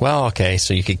 I was like, well, okay,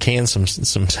 so you could can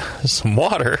some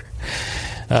water.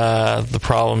 The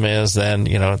problem is then,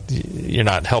 you're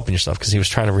not helping yourself, because he was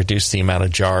trying to reduce the amount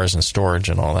of jars and storage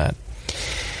and all that.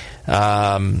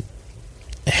 How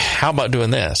about doing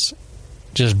this?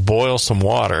 Just boil some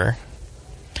water,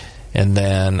 and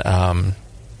then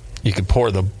you could pour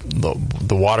the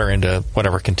water into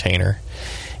whatever container,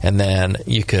 and then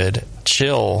you could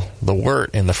chill the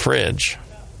wort in the fridge,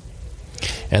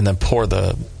 and then pour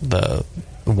the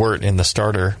wort in the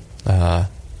starter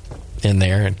in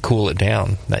there and cool it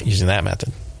down using that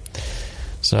method.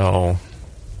 So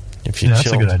if you that's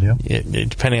a good idea.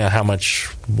 Depending on how much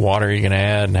water you're going to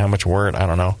add and how much wort, I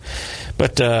don't know.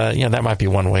 But, that might be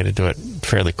one way to do it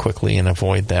fairly quickly and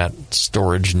avoid that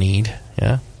storage need.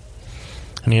 Yeah.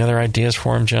 Any other ideas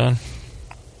for him, John?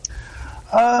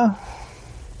 No,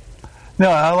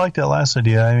 I like that last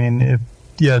idea. I mean,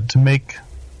 to make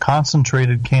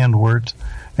concentrated canned wort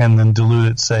and then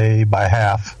dilute it, say, by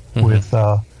half with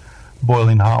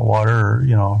boiling hot water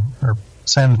or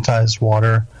sanitized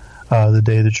water the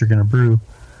day that you're going to brew,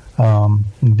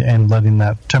 and letting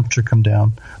that temperature come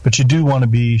down. But you do want to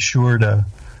be sure to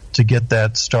get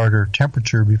that starter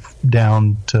temperature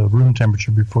down to room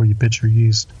temperature before you pitch your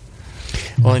yeast.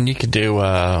 Well, and you could do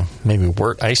maybe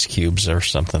wort ice cubes or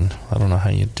something. I don't know how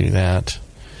you do that.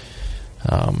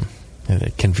 A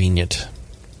convenient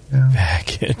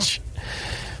package.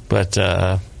 But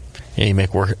you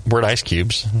make wort ice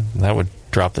cubes. That would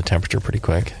drop the temperature pretty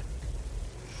quick.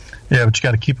 Yeah, but you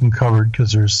got to keep them covered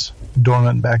because there's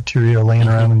dormant bacteria laying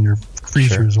around in your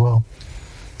freezer as well.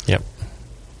 Yep.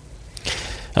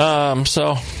 I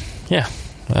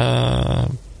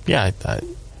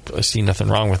see nothing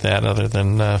wrong with that other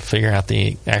than figuring out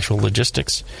the actual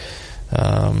logistics.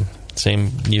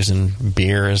 Same using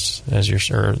beer as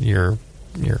your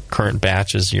current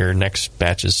batch as your next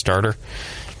batch's starter.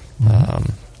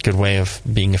 Good way of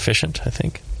being efficient, I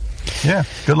think. Yeah,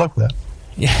 good luck with that.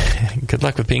 Yeah, good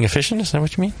luck with being efficient. Is that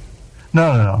what you mean? No.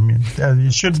 I mean,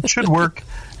 it should work,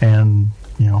 and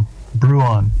brew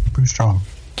on, brew strong.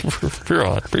 Brew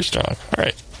on, brew strong. All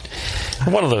right,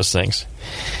 one of those things.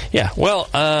 Yeah. Well,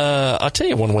 I'll tell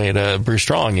you one way to brew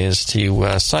strong is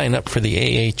to sign up for the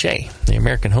AHA, the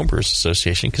American Homebrewers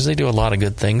Association, because they do a lot of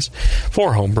good things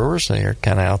for homebrewers. They are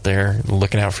kind of out there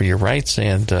looking out for your rights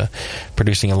and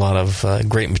producing a lot of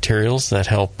great materials that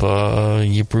help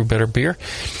you brew better beer.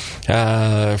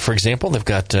 For example, they've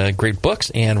got great books,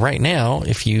 and right now,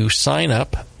 if you sign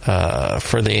up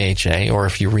for the AHA, or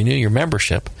if you renew your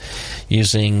membership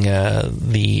using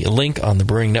the link on the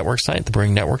Brewing Network site,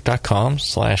 thebrewingnetwork.com /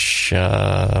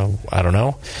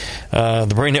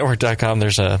 thebrewingnetwork.com,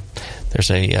 there's a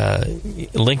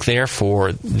link there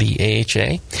for the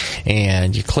AHA,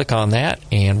 and you click on that,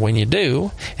 and when you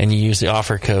do, and you use the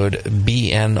offer code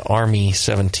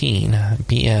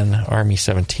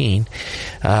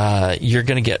BNARMY17, you're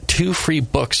going to get 2 free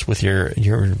books with your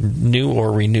new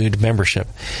or renewed membership.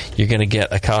 You're going to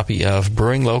get a copy of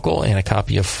Brewing Local and a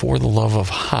copy of For the Love of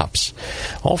Hops,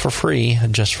 all for free,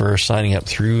 just for signing up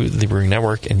through the Brewing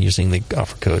Network and using the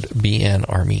offer code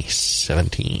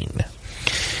BNARMY17.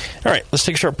 All right, let's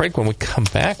take a short break. When we come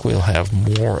back, we'll have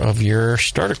more of your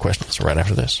starter questions right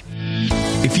after this.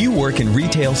 If you work in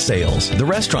retail sales, the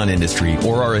restaurant industry,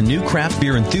 or are a new craft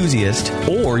beer enthusiast,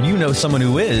 or you know someone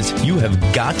who is, you have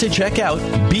got to check out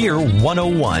Beer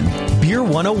 101. Beer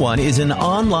 101 is an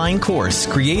online course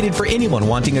created for anyone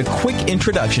wanting a quick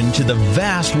introduction to the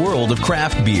vast world of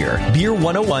craft beer. Beer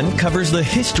 101 covers the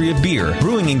history of beer,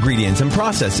 brewing ingredients and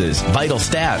processes, vital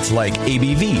stats like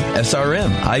ABV, SRM,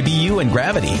 IBU, and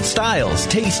gravity, styles,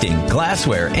 tasting,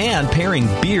 glassware, and pairing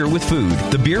beer with food.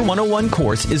 The Beer 101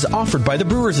 course is offered by the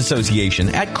Brewers Association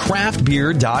at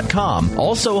craftbeer.com.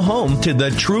 Also home to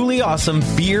the truly awesome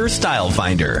Beer Style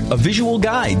Finder, a visual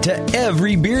guide to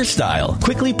every beer style.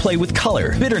 Quickly play with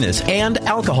color, bitterness, and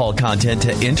alcohol content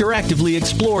to interactively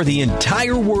explore the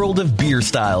entire world of beer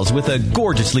styles with a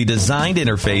gorgeously designed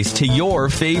interface to your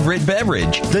favorite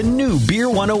beverage. The new Beer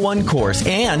 101 course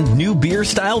and new Beer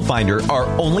Style Finder are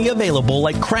only available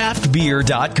at craftbeer.com.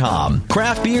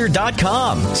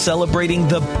 Craftbeer.com, celebrating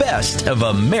the best of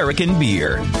American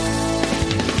beer.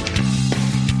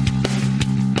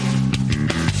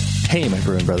 Hey, my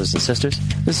brewing brothers and sisters.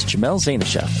 This is Jamel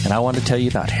Zainashev, and I want to tell you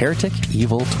about Heretic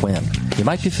Evil Twin. You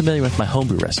might be familiar with my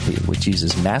homebrew recipe, which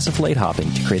uses massive late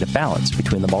hopping to create a balance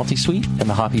between the malty sweet and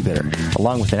the hoppy bitter,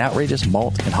 along with an outrageous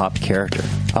malt and hop character.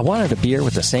 I wanted a beer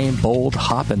with the same bold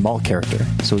hop and malt character,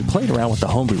 so we played around with the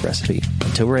homebrew recipe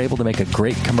until we were able to make a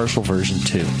great commercial version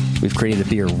too. We've created a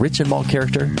beer rich in malt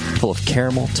character, full of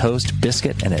caramel, toast,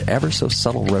 biscuit, and an ever so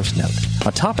subtle roast note.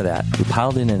 On top of that, we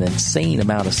piled in an insane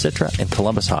amount of Citra and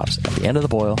Columbus hops at the end of the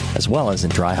boil, as well as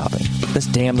in dry hopping. This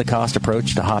damn-the-cost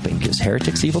approach to hopping gives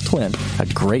Heretic's Evil Twin a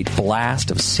great blast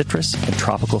of citrus and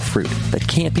tropical fruit that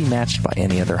can't be matched by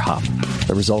any other hop.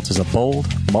 The result is a bold,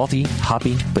 malty,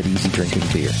 hoppy, but easy-drinking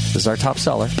beer. This is our top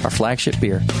seller, our flagship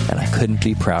beer, and I couldn't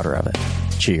be prouder of it.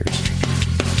 Cheers.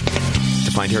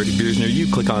 To find Heretic beers near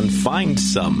you, click on Find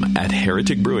Some at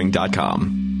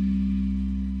hereticbrewing.com.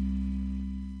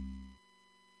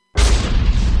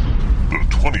 The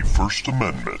 21st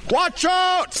Amendment. Watch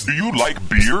out! Do you like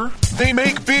beer? They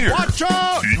make beer. Watch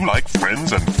out! Do you like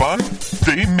friends and fun?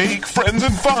 They make friends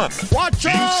and fun. Watch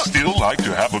out! Do you still like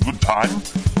to have a good time?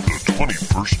 The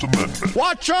 21st Amendment.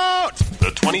 Watch out!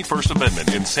 The 21st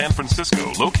Amendment in San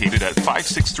Francisco, located at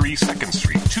 563 2nd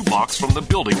Street, 2 blocks from the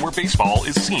building where baseball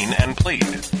is seen and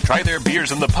played. Try their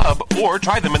beers in the pub or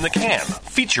try them in the can,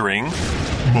 featuring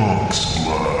Monk's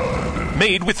Blood.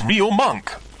 Made with real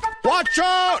monk. Watch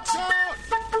out!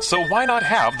 So why not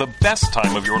have the best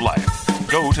time of your life?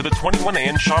 Go to the 21A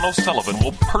and Sean O'Sullivan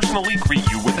will personally greet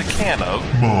you with a can of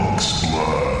Monk's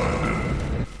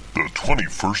Blood. The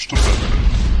 21st Amendment.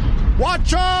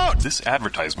 Watch out! This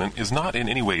advertisement is not in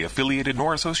any way affiliated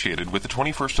nor associated with the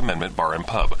 21st Amendment Bar and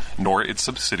Pub, nor its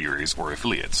subsidiaries or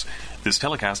affiliates. This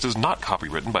telecast is not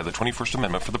copywritten by the 21st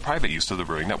Amendment for the private use of the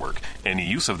Brewing Network. Any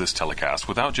use of this telecast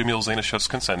without Jamil Zainashev's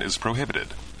consent is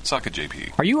prohibited. Suck it,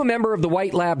 JP. Are you a member of the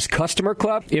White Labs Customer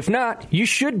Club? If not, you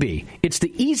should be. It's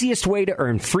the easiest way to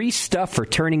earn free stuff for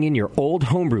turning in your old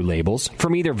homebrew labels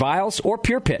from either Vials or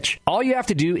Pure Pitch. All you have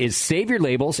to do is save your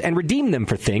labels and redeem them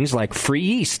for things like free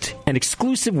yeast, an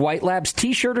exclusive White Labs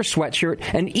t-shirt or sweatshirt,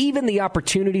 and even the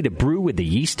opportunity to brew with the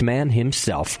yeast man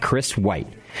himself, Chris White.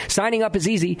 Signing up is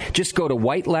easy. Just go to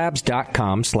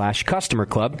whitelabs.com/customer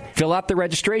club, fill out the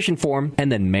registration form, and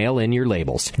then mail in your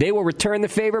labels. They will return the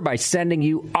favor by sending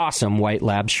you awesome White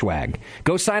Labs swag.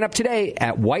 Go sign up today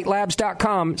at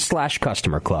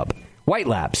whitelabs.com/customer club. White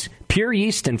Labs, pure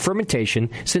yeast and fermentation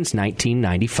since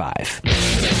 1995.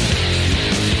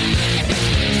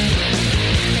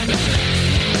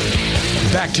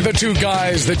 Back to the two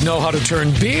guys that know how to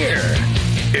turn beer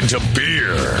into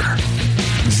beer.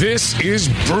 This is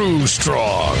Brew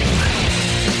Strong.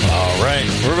 All right,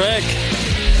 we're back.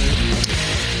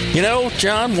 You know,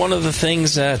 John, one of the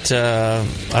things that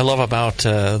I love about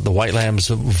the White Labs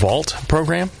Vault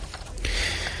program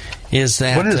is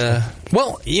that, what is that?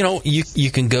 Well, you know,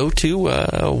 you can go to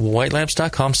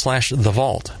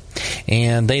whitelabs.com/thevault.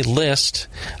 And they list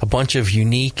a bunch of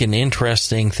unique and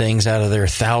interesting things out of their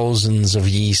thousands of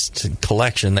yeast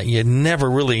collection that you'd never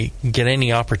really get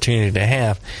any opportunity to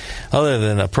have other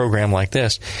than a program like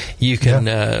this. You can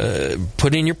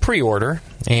put in your pre-order,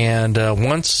 and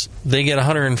once they get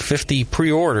 150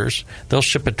 pre-orders, they'll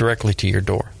ship it directly to your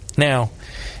door. Now,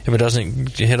 if it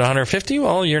doesn't hit 150,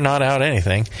 well, you're not out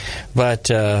anything. But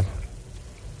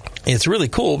it's really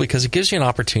cool because it gives you an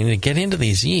opportunity to get into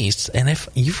these yeasts. And if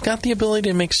you've got the ability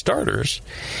to make starters,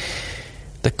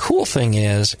 the cool thing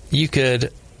is you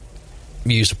could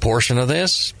use a portion of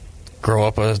this, grow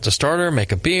up the starter,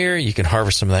 make a beer. You can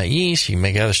harvest some of that yeast. You can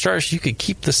make other starters. You could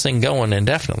keep this thing going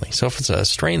indefinitely. So if it's a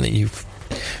strain that you've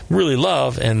really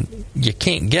love, and you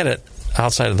can't get it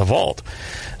outside of the vault,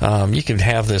 you can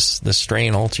have this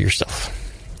strain all to yourself.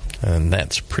 And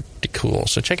that's pretty cool.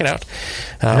 So check it out.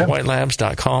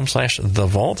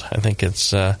 Whitelabs.com/thevault. I think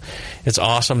it's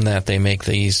awesome that they make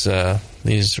these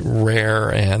rare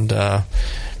and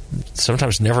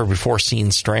sometimes never before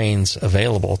seen strains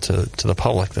available to the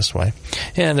public this way.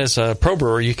 And as a pro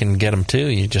brewer, you can get them too.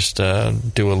 You just do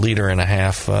 1.5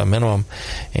 liters minimum,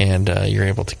 and you're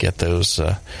able to get those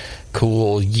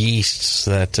cool yeasts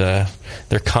that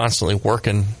they're constantly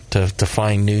working to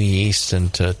find new yeasts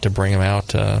and to bring them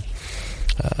out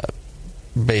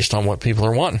based on what people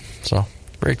are wanting. So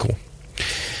very cool.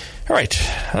 All right,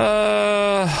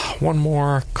 one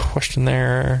more question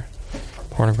there.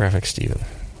 Pornographic Steven.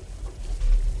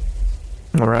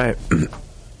 All right.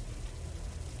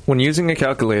 When using a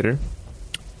calculator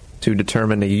to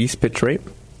determine a yeast pitch rate,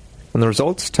 and the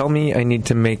results tell me I need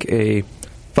to make a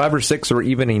 5 or 6 or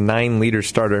even a 9-liter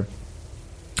starter,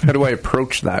 how do I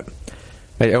approach that?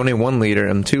 I own a 1-liter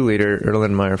and 2-liter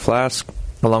Erlenmeyer flask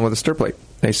along with a stir plate.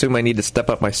 I assume I need to step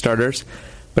up my starters,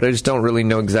 but I just don't really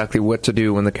know exactly what to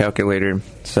do when the calculator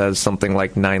says something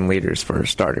like 9 liters for a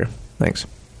starter. Thanks.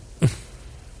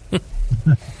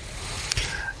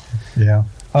 Yeah.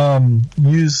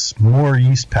 Use more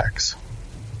yeast packs.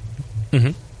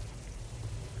 Mm-hmm.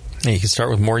 You can start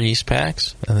with more yeast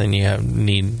packs, and then you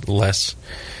need less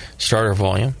starter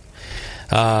volume.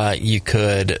 You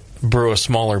could brew a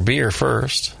smaller beer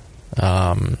first,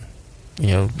 lower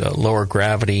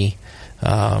gravity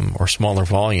or smaller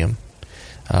volume.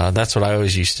 That's what I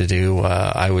always used to do.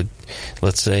 I would,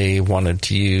 let's say, wanted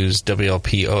to use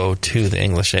WLP002, the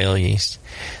English ale yeast.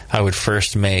 I would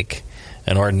first make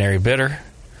an ordinary bitter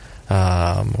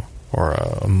or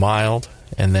a mild,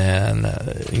 and then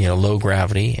low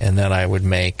gravity, and then I would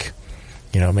make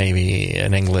maybe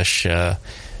an English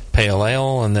pale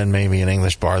ale, and then maybe an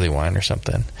English barley wine or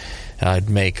something. I'd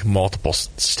make multiple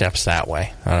steps that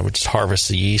way. I would just harvest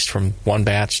the yeast from one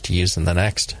batch to use in the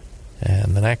next,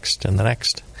 and the next, and the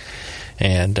next.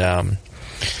 And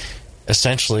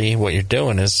essentially what you're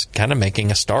doing is kind of making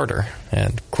a starter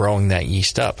and growing that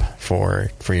yeast up for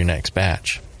your next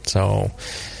batch. So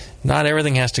not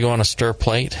everything has to go on a stir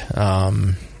plate.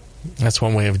 That's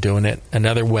one way of doing it.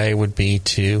 Another way would be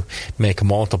to make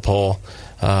multiple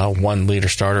 1-liter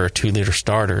starter or 2-liter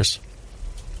starters.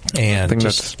 And I think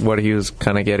that's what he was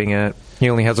kind of getting at. He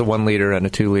only has a 1-liter and a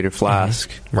 2-liter flask.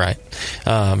 Mm-hmm. Right.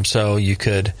 So you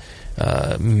could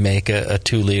make a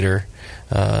 2-liter,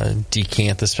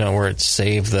 decant the spent where it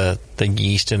save the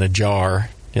yeast in a jar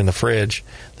in the fridge,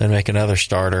 then make another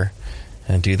starter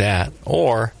and do that.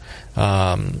 Or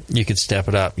you could step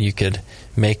it up. You could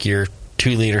make your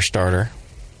 2-liter starter.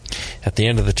 At the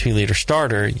end of the 2-liter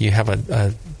starter, you have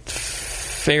a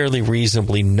fairly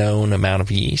reasonably known amount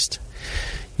of yeast.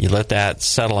 You let that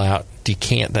settle out,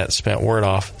 decant that spent wort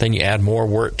off, then you add more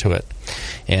wort to it.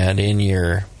 And in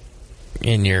your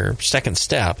second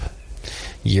step,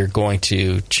 you're going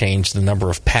to change the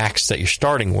number of packs that you're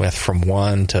starting with from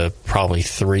 1 to probably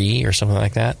 3 or something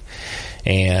like that,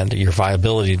 and your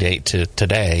viability date to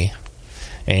today,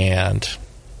 and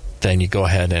then you go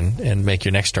ahead and make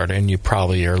your next starter, and you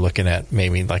probably are looking at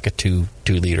maybe like a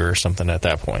 2-liter or something at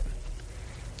that point.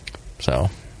 So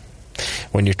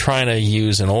when you're trying to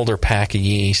use an older pack of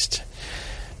yeast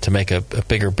to make a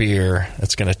bigger beer,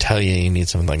 it's going to tell you need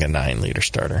something like a 9-liter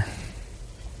starter.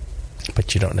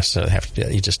 But you don't necessarily have to do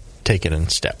that. You just take it in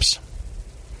steps.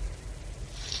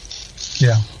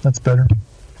 Yeah, that's better.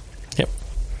 Yep.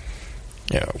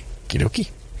 Yeah, okie dokie.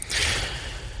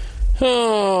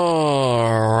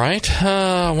 All right.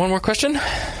 One more question.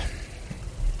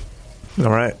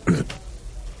 All right.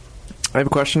 I have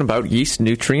a question about yeast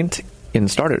nutrient in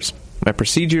starters. My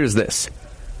procedure is this.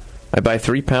 I buy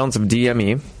 3 pounds of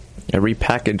DME. I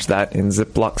repackage that in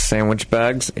Ziploc sandwich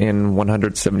bags in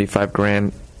 175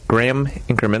 gram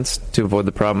increments to avoid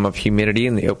the problem of humidity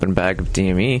in the open bag of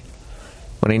DME.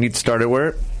 When I need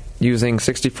starterware, using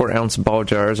 64-ounce ball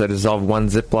jars, I dissolve 1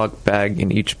 Ziploc bag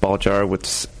in each ball jar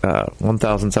with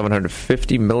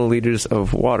 1,750 milliliters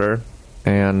of water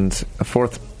and a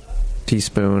 1/4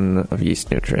 teaspoon of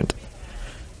yeast nutrient.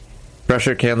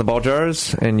 Pressure can the ball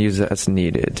jars and use it as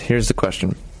needed. Here's the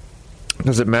question.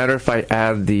 Does it matter if I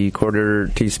add the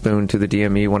 1/4 teaspoon to the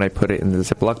DME when I put it in the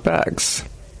Ziploc bags?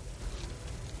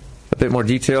 A bit more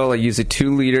detail, I use a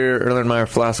 2-liter Erlenmeyer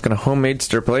flask and a homemade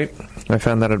stir plate. I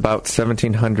found that about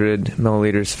 1,700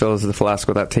 milliliters fills the flask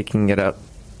without taking it out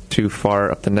too far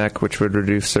up the neck, which would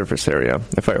reduce surface area.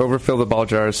 If I overfill the ball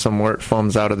jars, some wort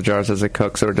foams out of the jars as they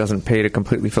cook, so it doesn't pay to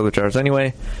completely fill the jars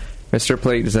anyway. My stir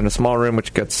plate is in a small room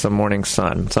which gets some morning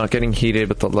sun. It's not getting heated,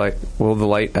 but will the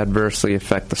light adversely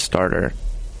affect the starter?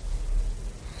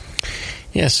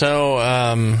 Yeah, so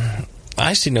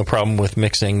I see no problem with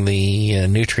mixing the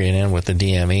nutrient in with the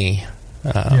DME.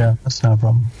 Yeah, that's not a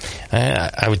problem.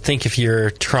 I would think if you're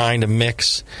trying to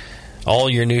mix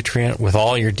all your nutrient with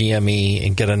all your DME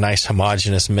and get a nice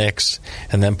homogeneous mix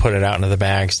and then put it out into the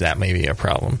bags, that may be a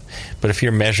problem. But if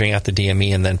you're measuring out the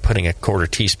DME and then putting a quarter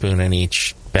teaspoon in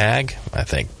each bag, I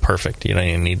think perfect. You don't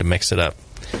even need to mix it up.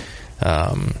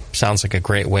 Sounds like a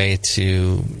great way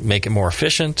to make it more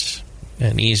efficient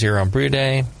and easier on brew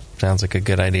day. Sounds like a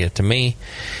good idea to me.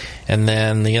 And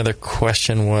then the other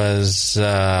question was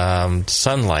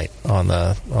sunlight on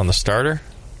the starter.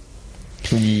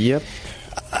 Yep.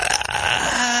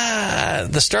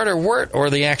 The starter wort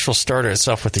or the actual starter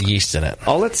itself with the yeast in it?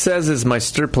 All it says is my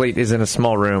stir plate is in a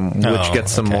small room which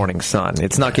gets some morning sun.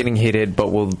 It's not getting heated,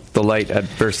 but will the light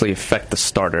adversely affect the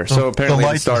starter? So apparently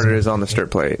the starter is on the stir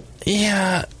plate.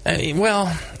 Yeah.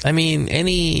 Well, I mean,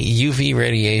 any UV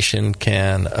radiation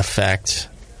can affect,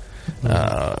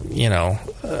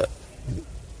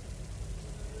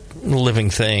 living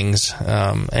things,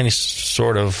 any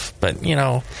sort of, but,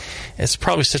 it's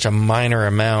probably such a minor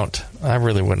amount, I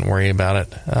really wouldn't worry about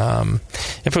it.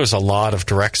 If it was a lot of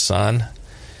direct sun,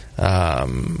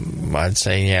 I'd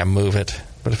say, yeah, move it.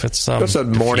 But if it's some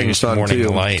morning sun morning too,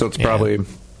 light, so it's probably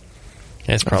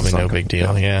no big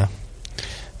deal, yeah.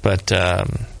 But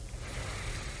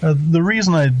the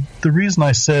reason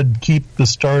I said keep the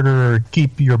starter or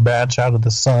keep your batch out of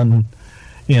the sun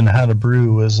in How to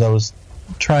Brew is I was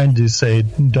trying to say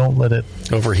don't let it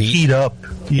heat up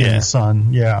in the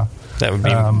sun. Yeah. That would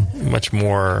be much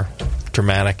more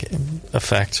dramatic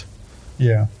effect.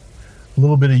 Yeah. A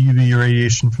little bit of UV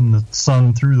radiation from the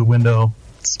sun through the window,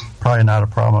 it's probably not a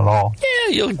problem at all.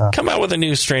 Yeah, you'll come out with a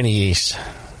new strain of yeast.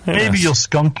 Maybe you'll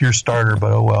skunk your starter,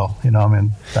 but oh well.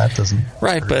 That doesn't...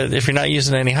 Right, but if you're not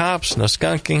using any hops, no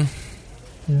skunking,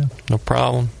 no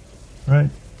problem. Right.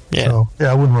 Yeah. So,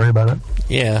 I wouldn't worry about it.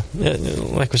 Yeah,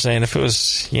 like we're saying, if it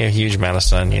was a huge amount of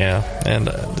sun, and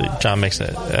John makes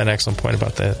an excellent point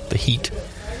about the heat,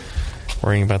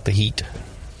 worrying about the heat,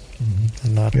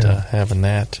 and not having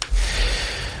that.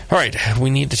 All right, we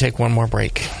need to take one more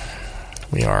break.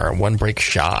 We are one break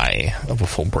shy of a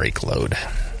full break load.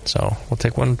 So we'll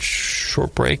take one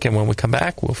short break, and when we come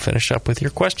back, we'll finish up with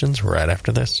your questions right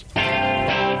after this.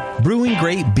 Brewing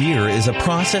great beer is a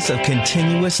process of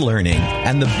continuous learning,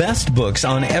 and the best books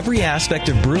on every aspect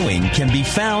of brewing can be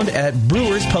found at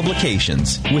Brewers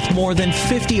Publications, with more than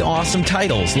 50 awesome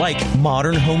titles like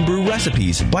Modern Homebrew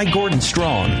Recipes by Gordon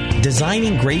Strong,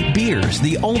 Designing Great Beers,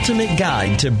 the Ultimate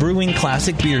Guide to Brewing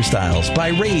Classic Beer Styles by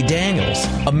Ray Daniels,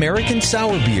 American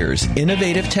Sour Beers,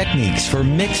 Innovative Techniques for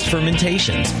Mixed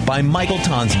Fermentations by Michael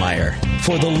Tonsmeyer,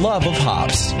 For the Love of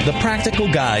Hops, The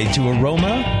Practical Guide to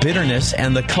Aroma, Bitterness,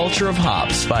 and the Culture of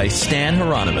Hops by Stan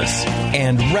Hieronymus,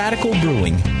 and Radical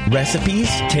Brewing, Recipes,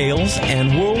 Tales,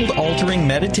 and World-Altering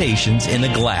Meditations in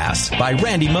a Glass by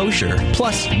Randy Mosher,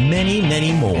 plus many,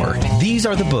 many more. These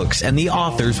are the books and the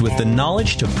authors with the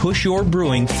knowledge to push your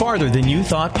brewing farther than you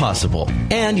thought possible.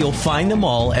 And you'll find them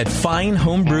all at fine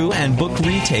homebrew and book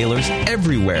retailers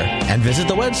everywhere. And visit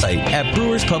the website at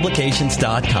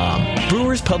brewerspublications.com.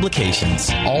 Brewers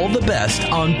Publications, all the best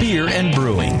on beer and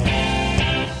brewing.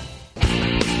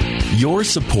 Your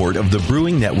support of the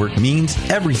Brewing Network means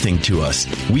everything to us.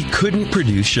 We couldn't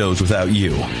produce shows without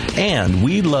you. And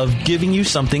we love giving you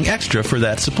something extra for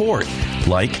that support,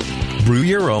 like Brew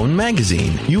Your Own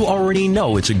magazine. You already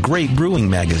know it's a great brewing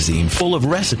magazine full of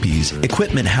recipes,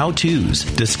 equipment how-tos,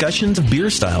 discussions of beer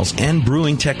styles, and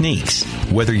brewing techniques.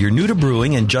 Whether you're new to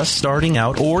brewing and just starting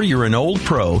out or you're an old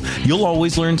pro, you'll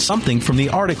always learn something from the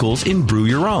articles in Brew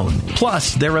Your Own.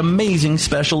 Plus, there are amazing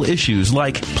special issues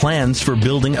like plans for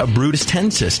building a Brutus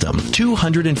 10 system,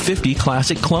 250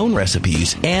 classic clone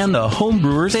recipes, and a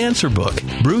Homebrewer's Answer Book.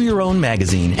 Brew Your Own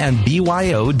magazine and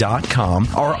BYO.com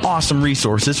are awesome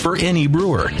resources for any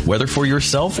brewer, whether for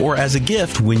yourself or as a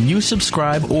gift. When you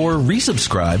subscribe or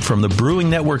resubscribe from the Brewing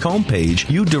Network homepage,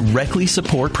 you directly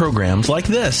support programs like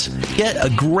this. Get a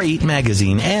great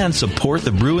magazine and support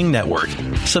the Brewing Network.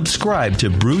 Subscribe to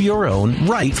Brew Your Own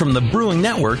right from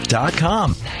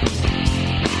thebrewingnetwork.com.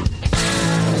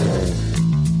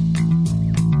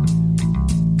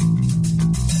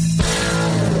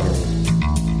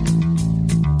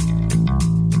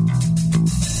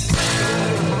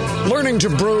 Learning to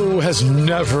brew has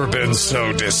never been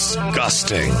so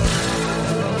disgusting.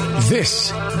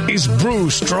 This is Brew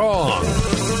Strong.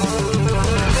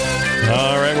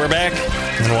 All right, we're back.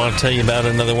 And I want to tell you about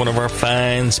another one of our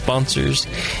fine sponsors,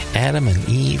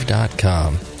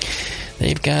 AdamandEve.com.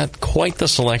 they've got quite the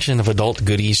selection of adult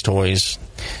goodies, toys,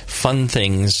 fun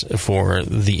things for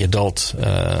the adult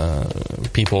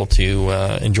people to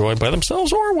enjoy by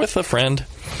themselves or with a friend.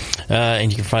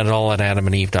 And you can find it all at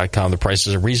adamandeve.com. The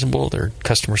prices are reasonable. Their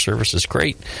customer service is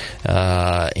great.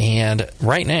 And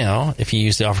right now, if you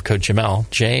use the offer code JAMIL,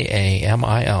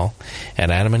 JAMIL, at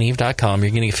adamandeve.com,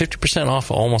 you're going to get 50%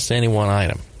 off almost any one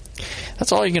item.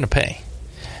 That's all you're going to pay.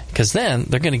 Because then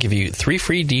they're going to give you 3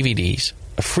 free DVDs,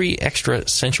 a free extra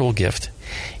sensual gift,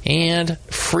 and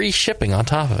free shipping on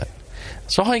top of it.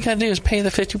 So all you got to do is pay the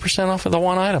 50% off of the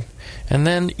one item. And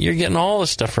then you're getting all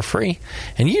this stuff for free.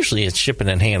 And usually it's shipping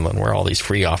and handling where all these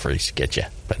free offers get you.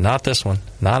 But not this one.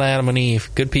 Not Adam and Eve.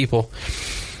 Good people.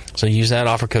 So use that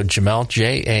offer code JAMIL,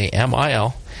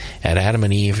 JAMIL, at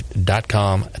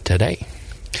adamandeve.com today.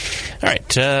 All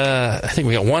right. I think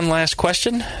we got one last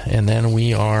question, and then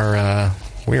we are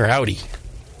outie.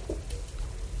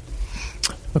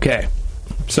 Okay.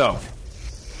 So,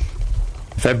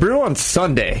 if I brew on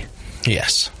Sunday...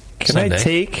 Yes. Can Sunday. I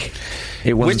take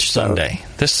a Which Sunday?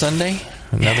 This Sunday?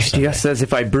 Another Sunday? Yes, says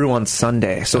if I brew on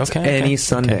Sunday. So it's any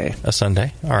Sunday. Okay. A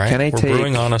Sunday. All right. We're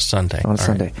brewing on a Sunday. On a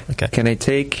Sunday. Right. Okay. Can I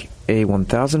take a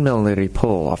 1,000 milliliter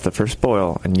pull off the first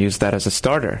boil and use that as a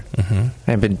starter? Mm-hmm.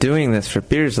 I've been doing this for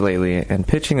beers lately and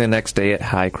pitching the next day at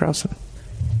high Krausen. Do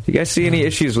you guys see any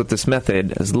issues with this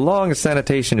method as long as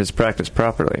sanitation is practiced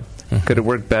properly? Mm-hmm. Could it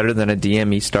work better than a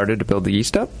DME starter to build the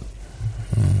yeast up?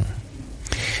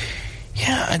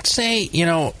 Yeah, I'd say,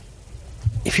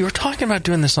 if you were talking about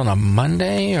doing this on a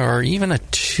Monday or even a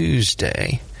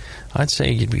Tuesday, I'd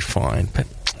say you'd be fine. But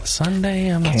Sunday,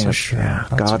 I'm not so sure. Yeah,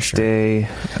 God's Day,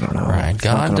 I don't know. Right,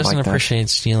 God doesn't appreciate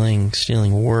stealing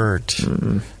wort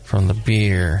from the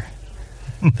beer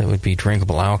that would be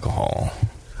drinkable alcohol.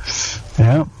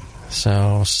 Yeah.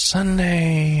 So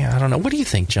Sunday, I don't know. What do you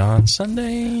think, John?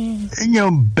 Sunday?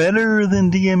 Better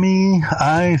than DME,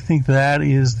 I think that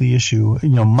is the issue.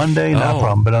 Monday, not a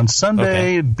problem. But on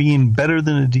Sunday, being better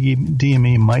than a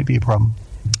DME might be a problem.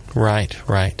 Right.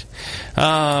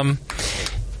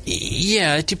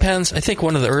 Yeah, it depends. I think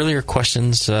one of the earlier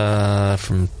questions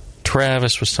from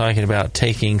Travis was talking about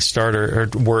taking starter or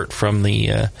wort from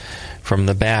the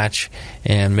batch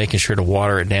and making sure to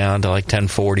water it down to like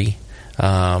 1040.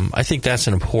 I think that's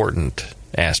an important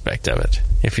aspect of it.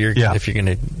 If you're going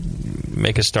to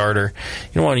make a starter,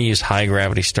 you don't want to use high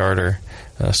gravity starter,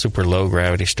 super low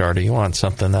gravity starter. You want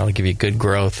something that'll give you good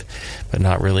growth, but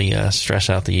not really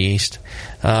stress out the yeast.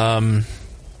 I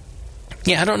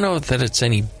don't know that it's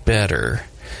any better.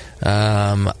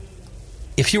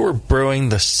 If you were brewing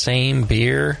the same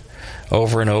beer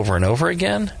over and over and over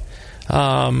again,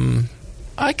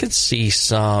 I could see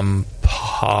some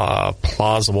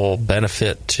plausible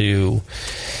benefit to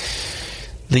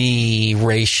the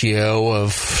ratio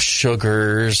of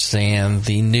sugars and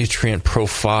the nutrient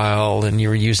profile, and you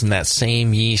were using that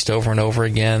same yeast over and over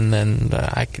again, then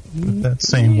I could... That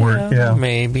same wort, yeah.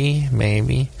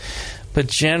 Maybe. But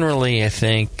generally, I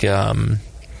think, it'd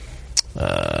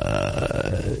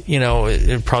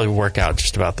probably work out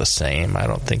just about the same. I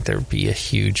don't think there'd be a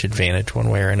huge advantage one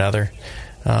way or another.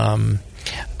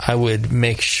 I would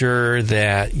make sure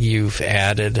that you've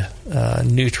added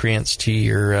nutrients to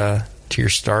your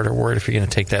starter wort. If you're going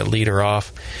to take that leader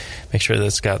off, make sure that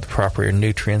it's got the proper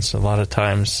nutrients. A lot of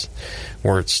times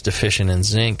wort's deficient in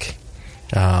zinc.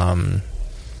 Like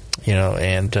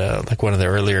one of the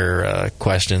earlier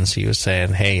questions, he was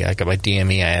saying, hey, I got my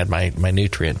DME, I add my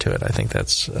nutrient to it. I think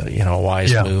that's a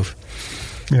wise move.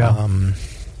 Yeah.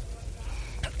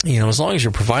 As long as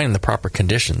you're providing the proper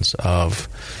conditions of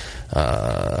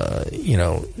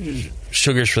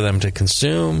sugars for them to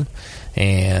consume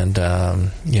and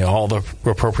all the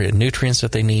appropriate nutrients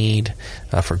that they need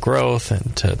for growth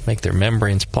and to make their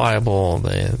membranes pliable,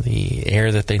 the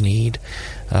air that they need,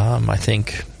 I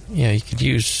think you could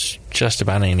use just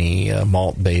about any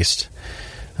malt-based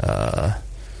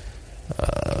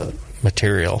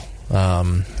material.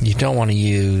 You don't want to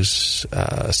use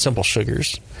simple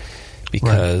sugars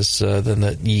because then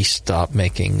the yeast stop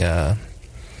making the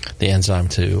enzyme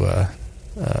to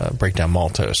break down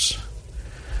maltose.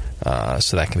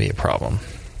 So that can be a problem.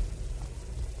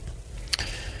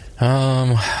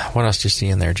 What else do you see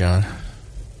in there, John?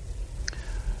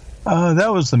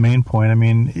 That was the main point. I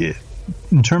mean,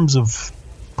 in terms of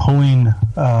pulling,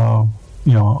 a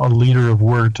liter of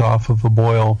wort off of a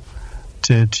boil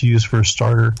to use for a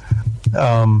starter,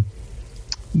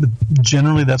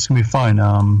 generally that's going to be fine,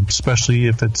 especially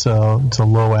if it's a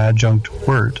low adjunct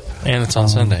wort. And it's on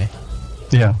Sunday.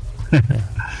 Yeah.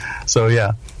 So,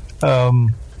 yeah.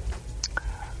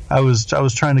 I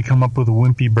was trying to come up with a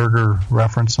Wimpy Burger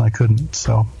reference and I couldn't.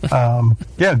 So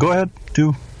yeah, go ahead.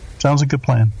 Sounds like a good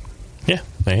plan. Yeah,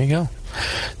 there you go.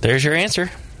 There's your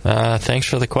answer. Thanks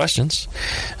for the questions.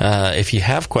 If you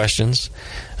have questions,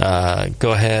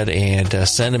 go ahead and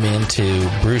send them in to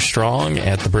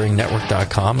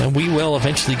brewstrong@thebrewingnetwork.com, and we will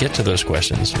eventually get to those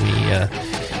questions. We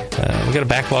got a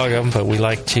backlog of them, but we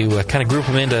like to kind of group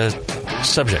them into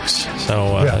subjects.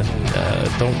 So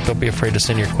don't be afraid to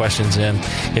send your questions in.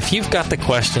 If you've got the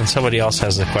question, somebody else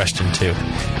has the question too.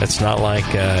 It's not like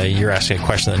you're asking a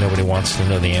question that nobody wants to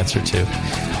know the answer to.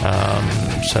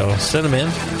 So send them in,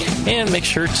 and make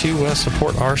sure to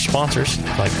support our sponsors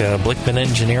like Blickman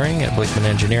Engineering at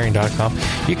blickmanengineering.com.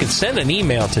 You can send an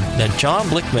email to John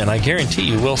Blickman. I guarantee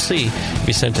you will see. If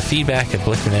you send to feedback at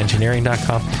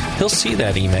blickmanengineering.com, he'll see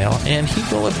that email, and he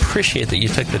will appreciate that you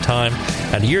took the time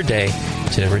out of your day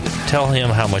to tell him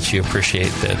how much you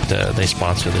appreciate that they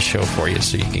sponsor the show for you,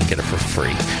 so you can get it for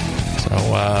free. So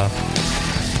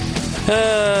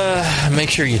make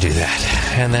sure you do that.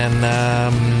 And then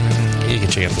you can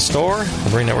check out the store,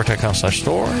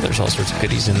 thebrewingnetwork.com/store. There's all sorts of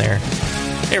goodies in there.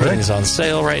 Everything is on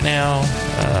sale right now.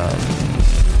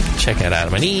 Check out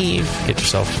Adam and Eve. Get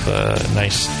yourself a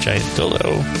nice giant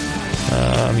dildo.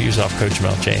 Use off code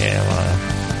Jamel, JAM.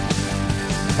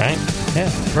 Right?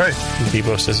 Yeah. Right.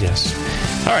 Bebo says yes.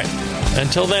 All right.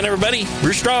 Until then, everybody,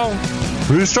 brew strong.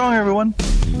 Brew strong, everyone.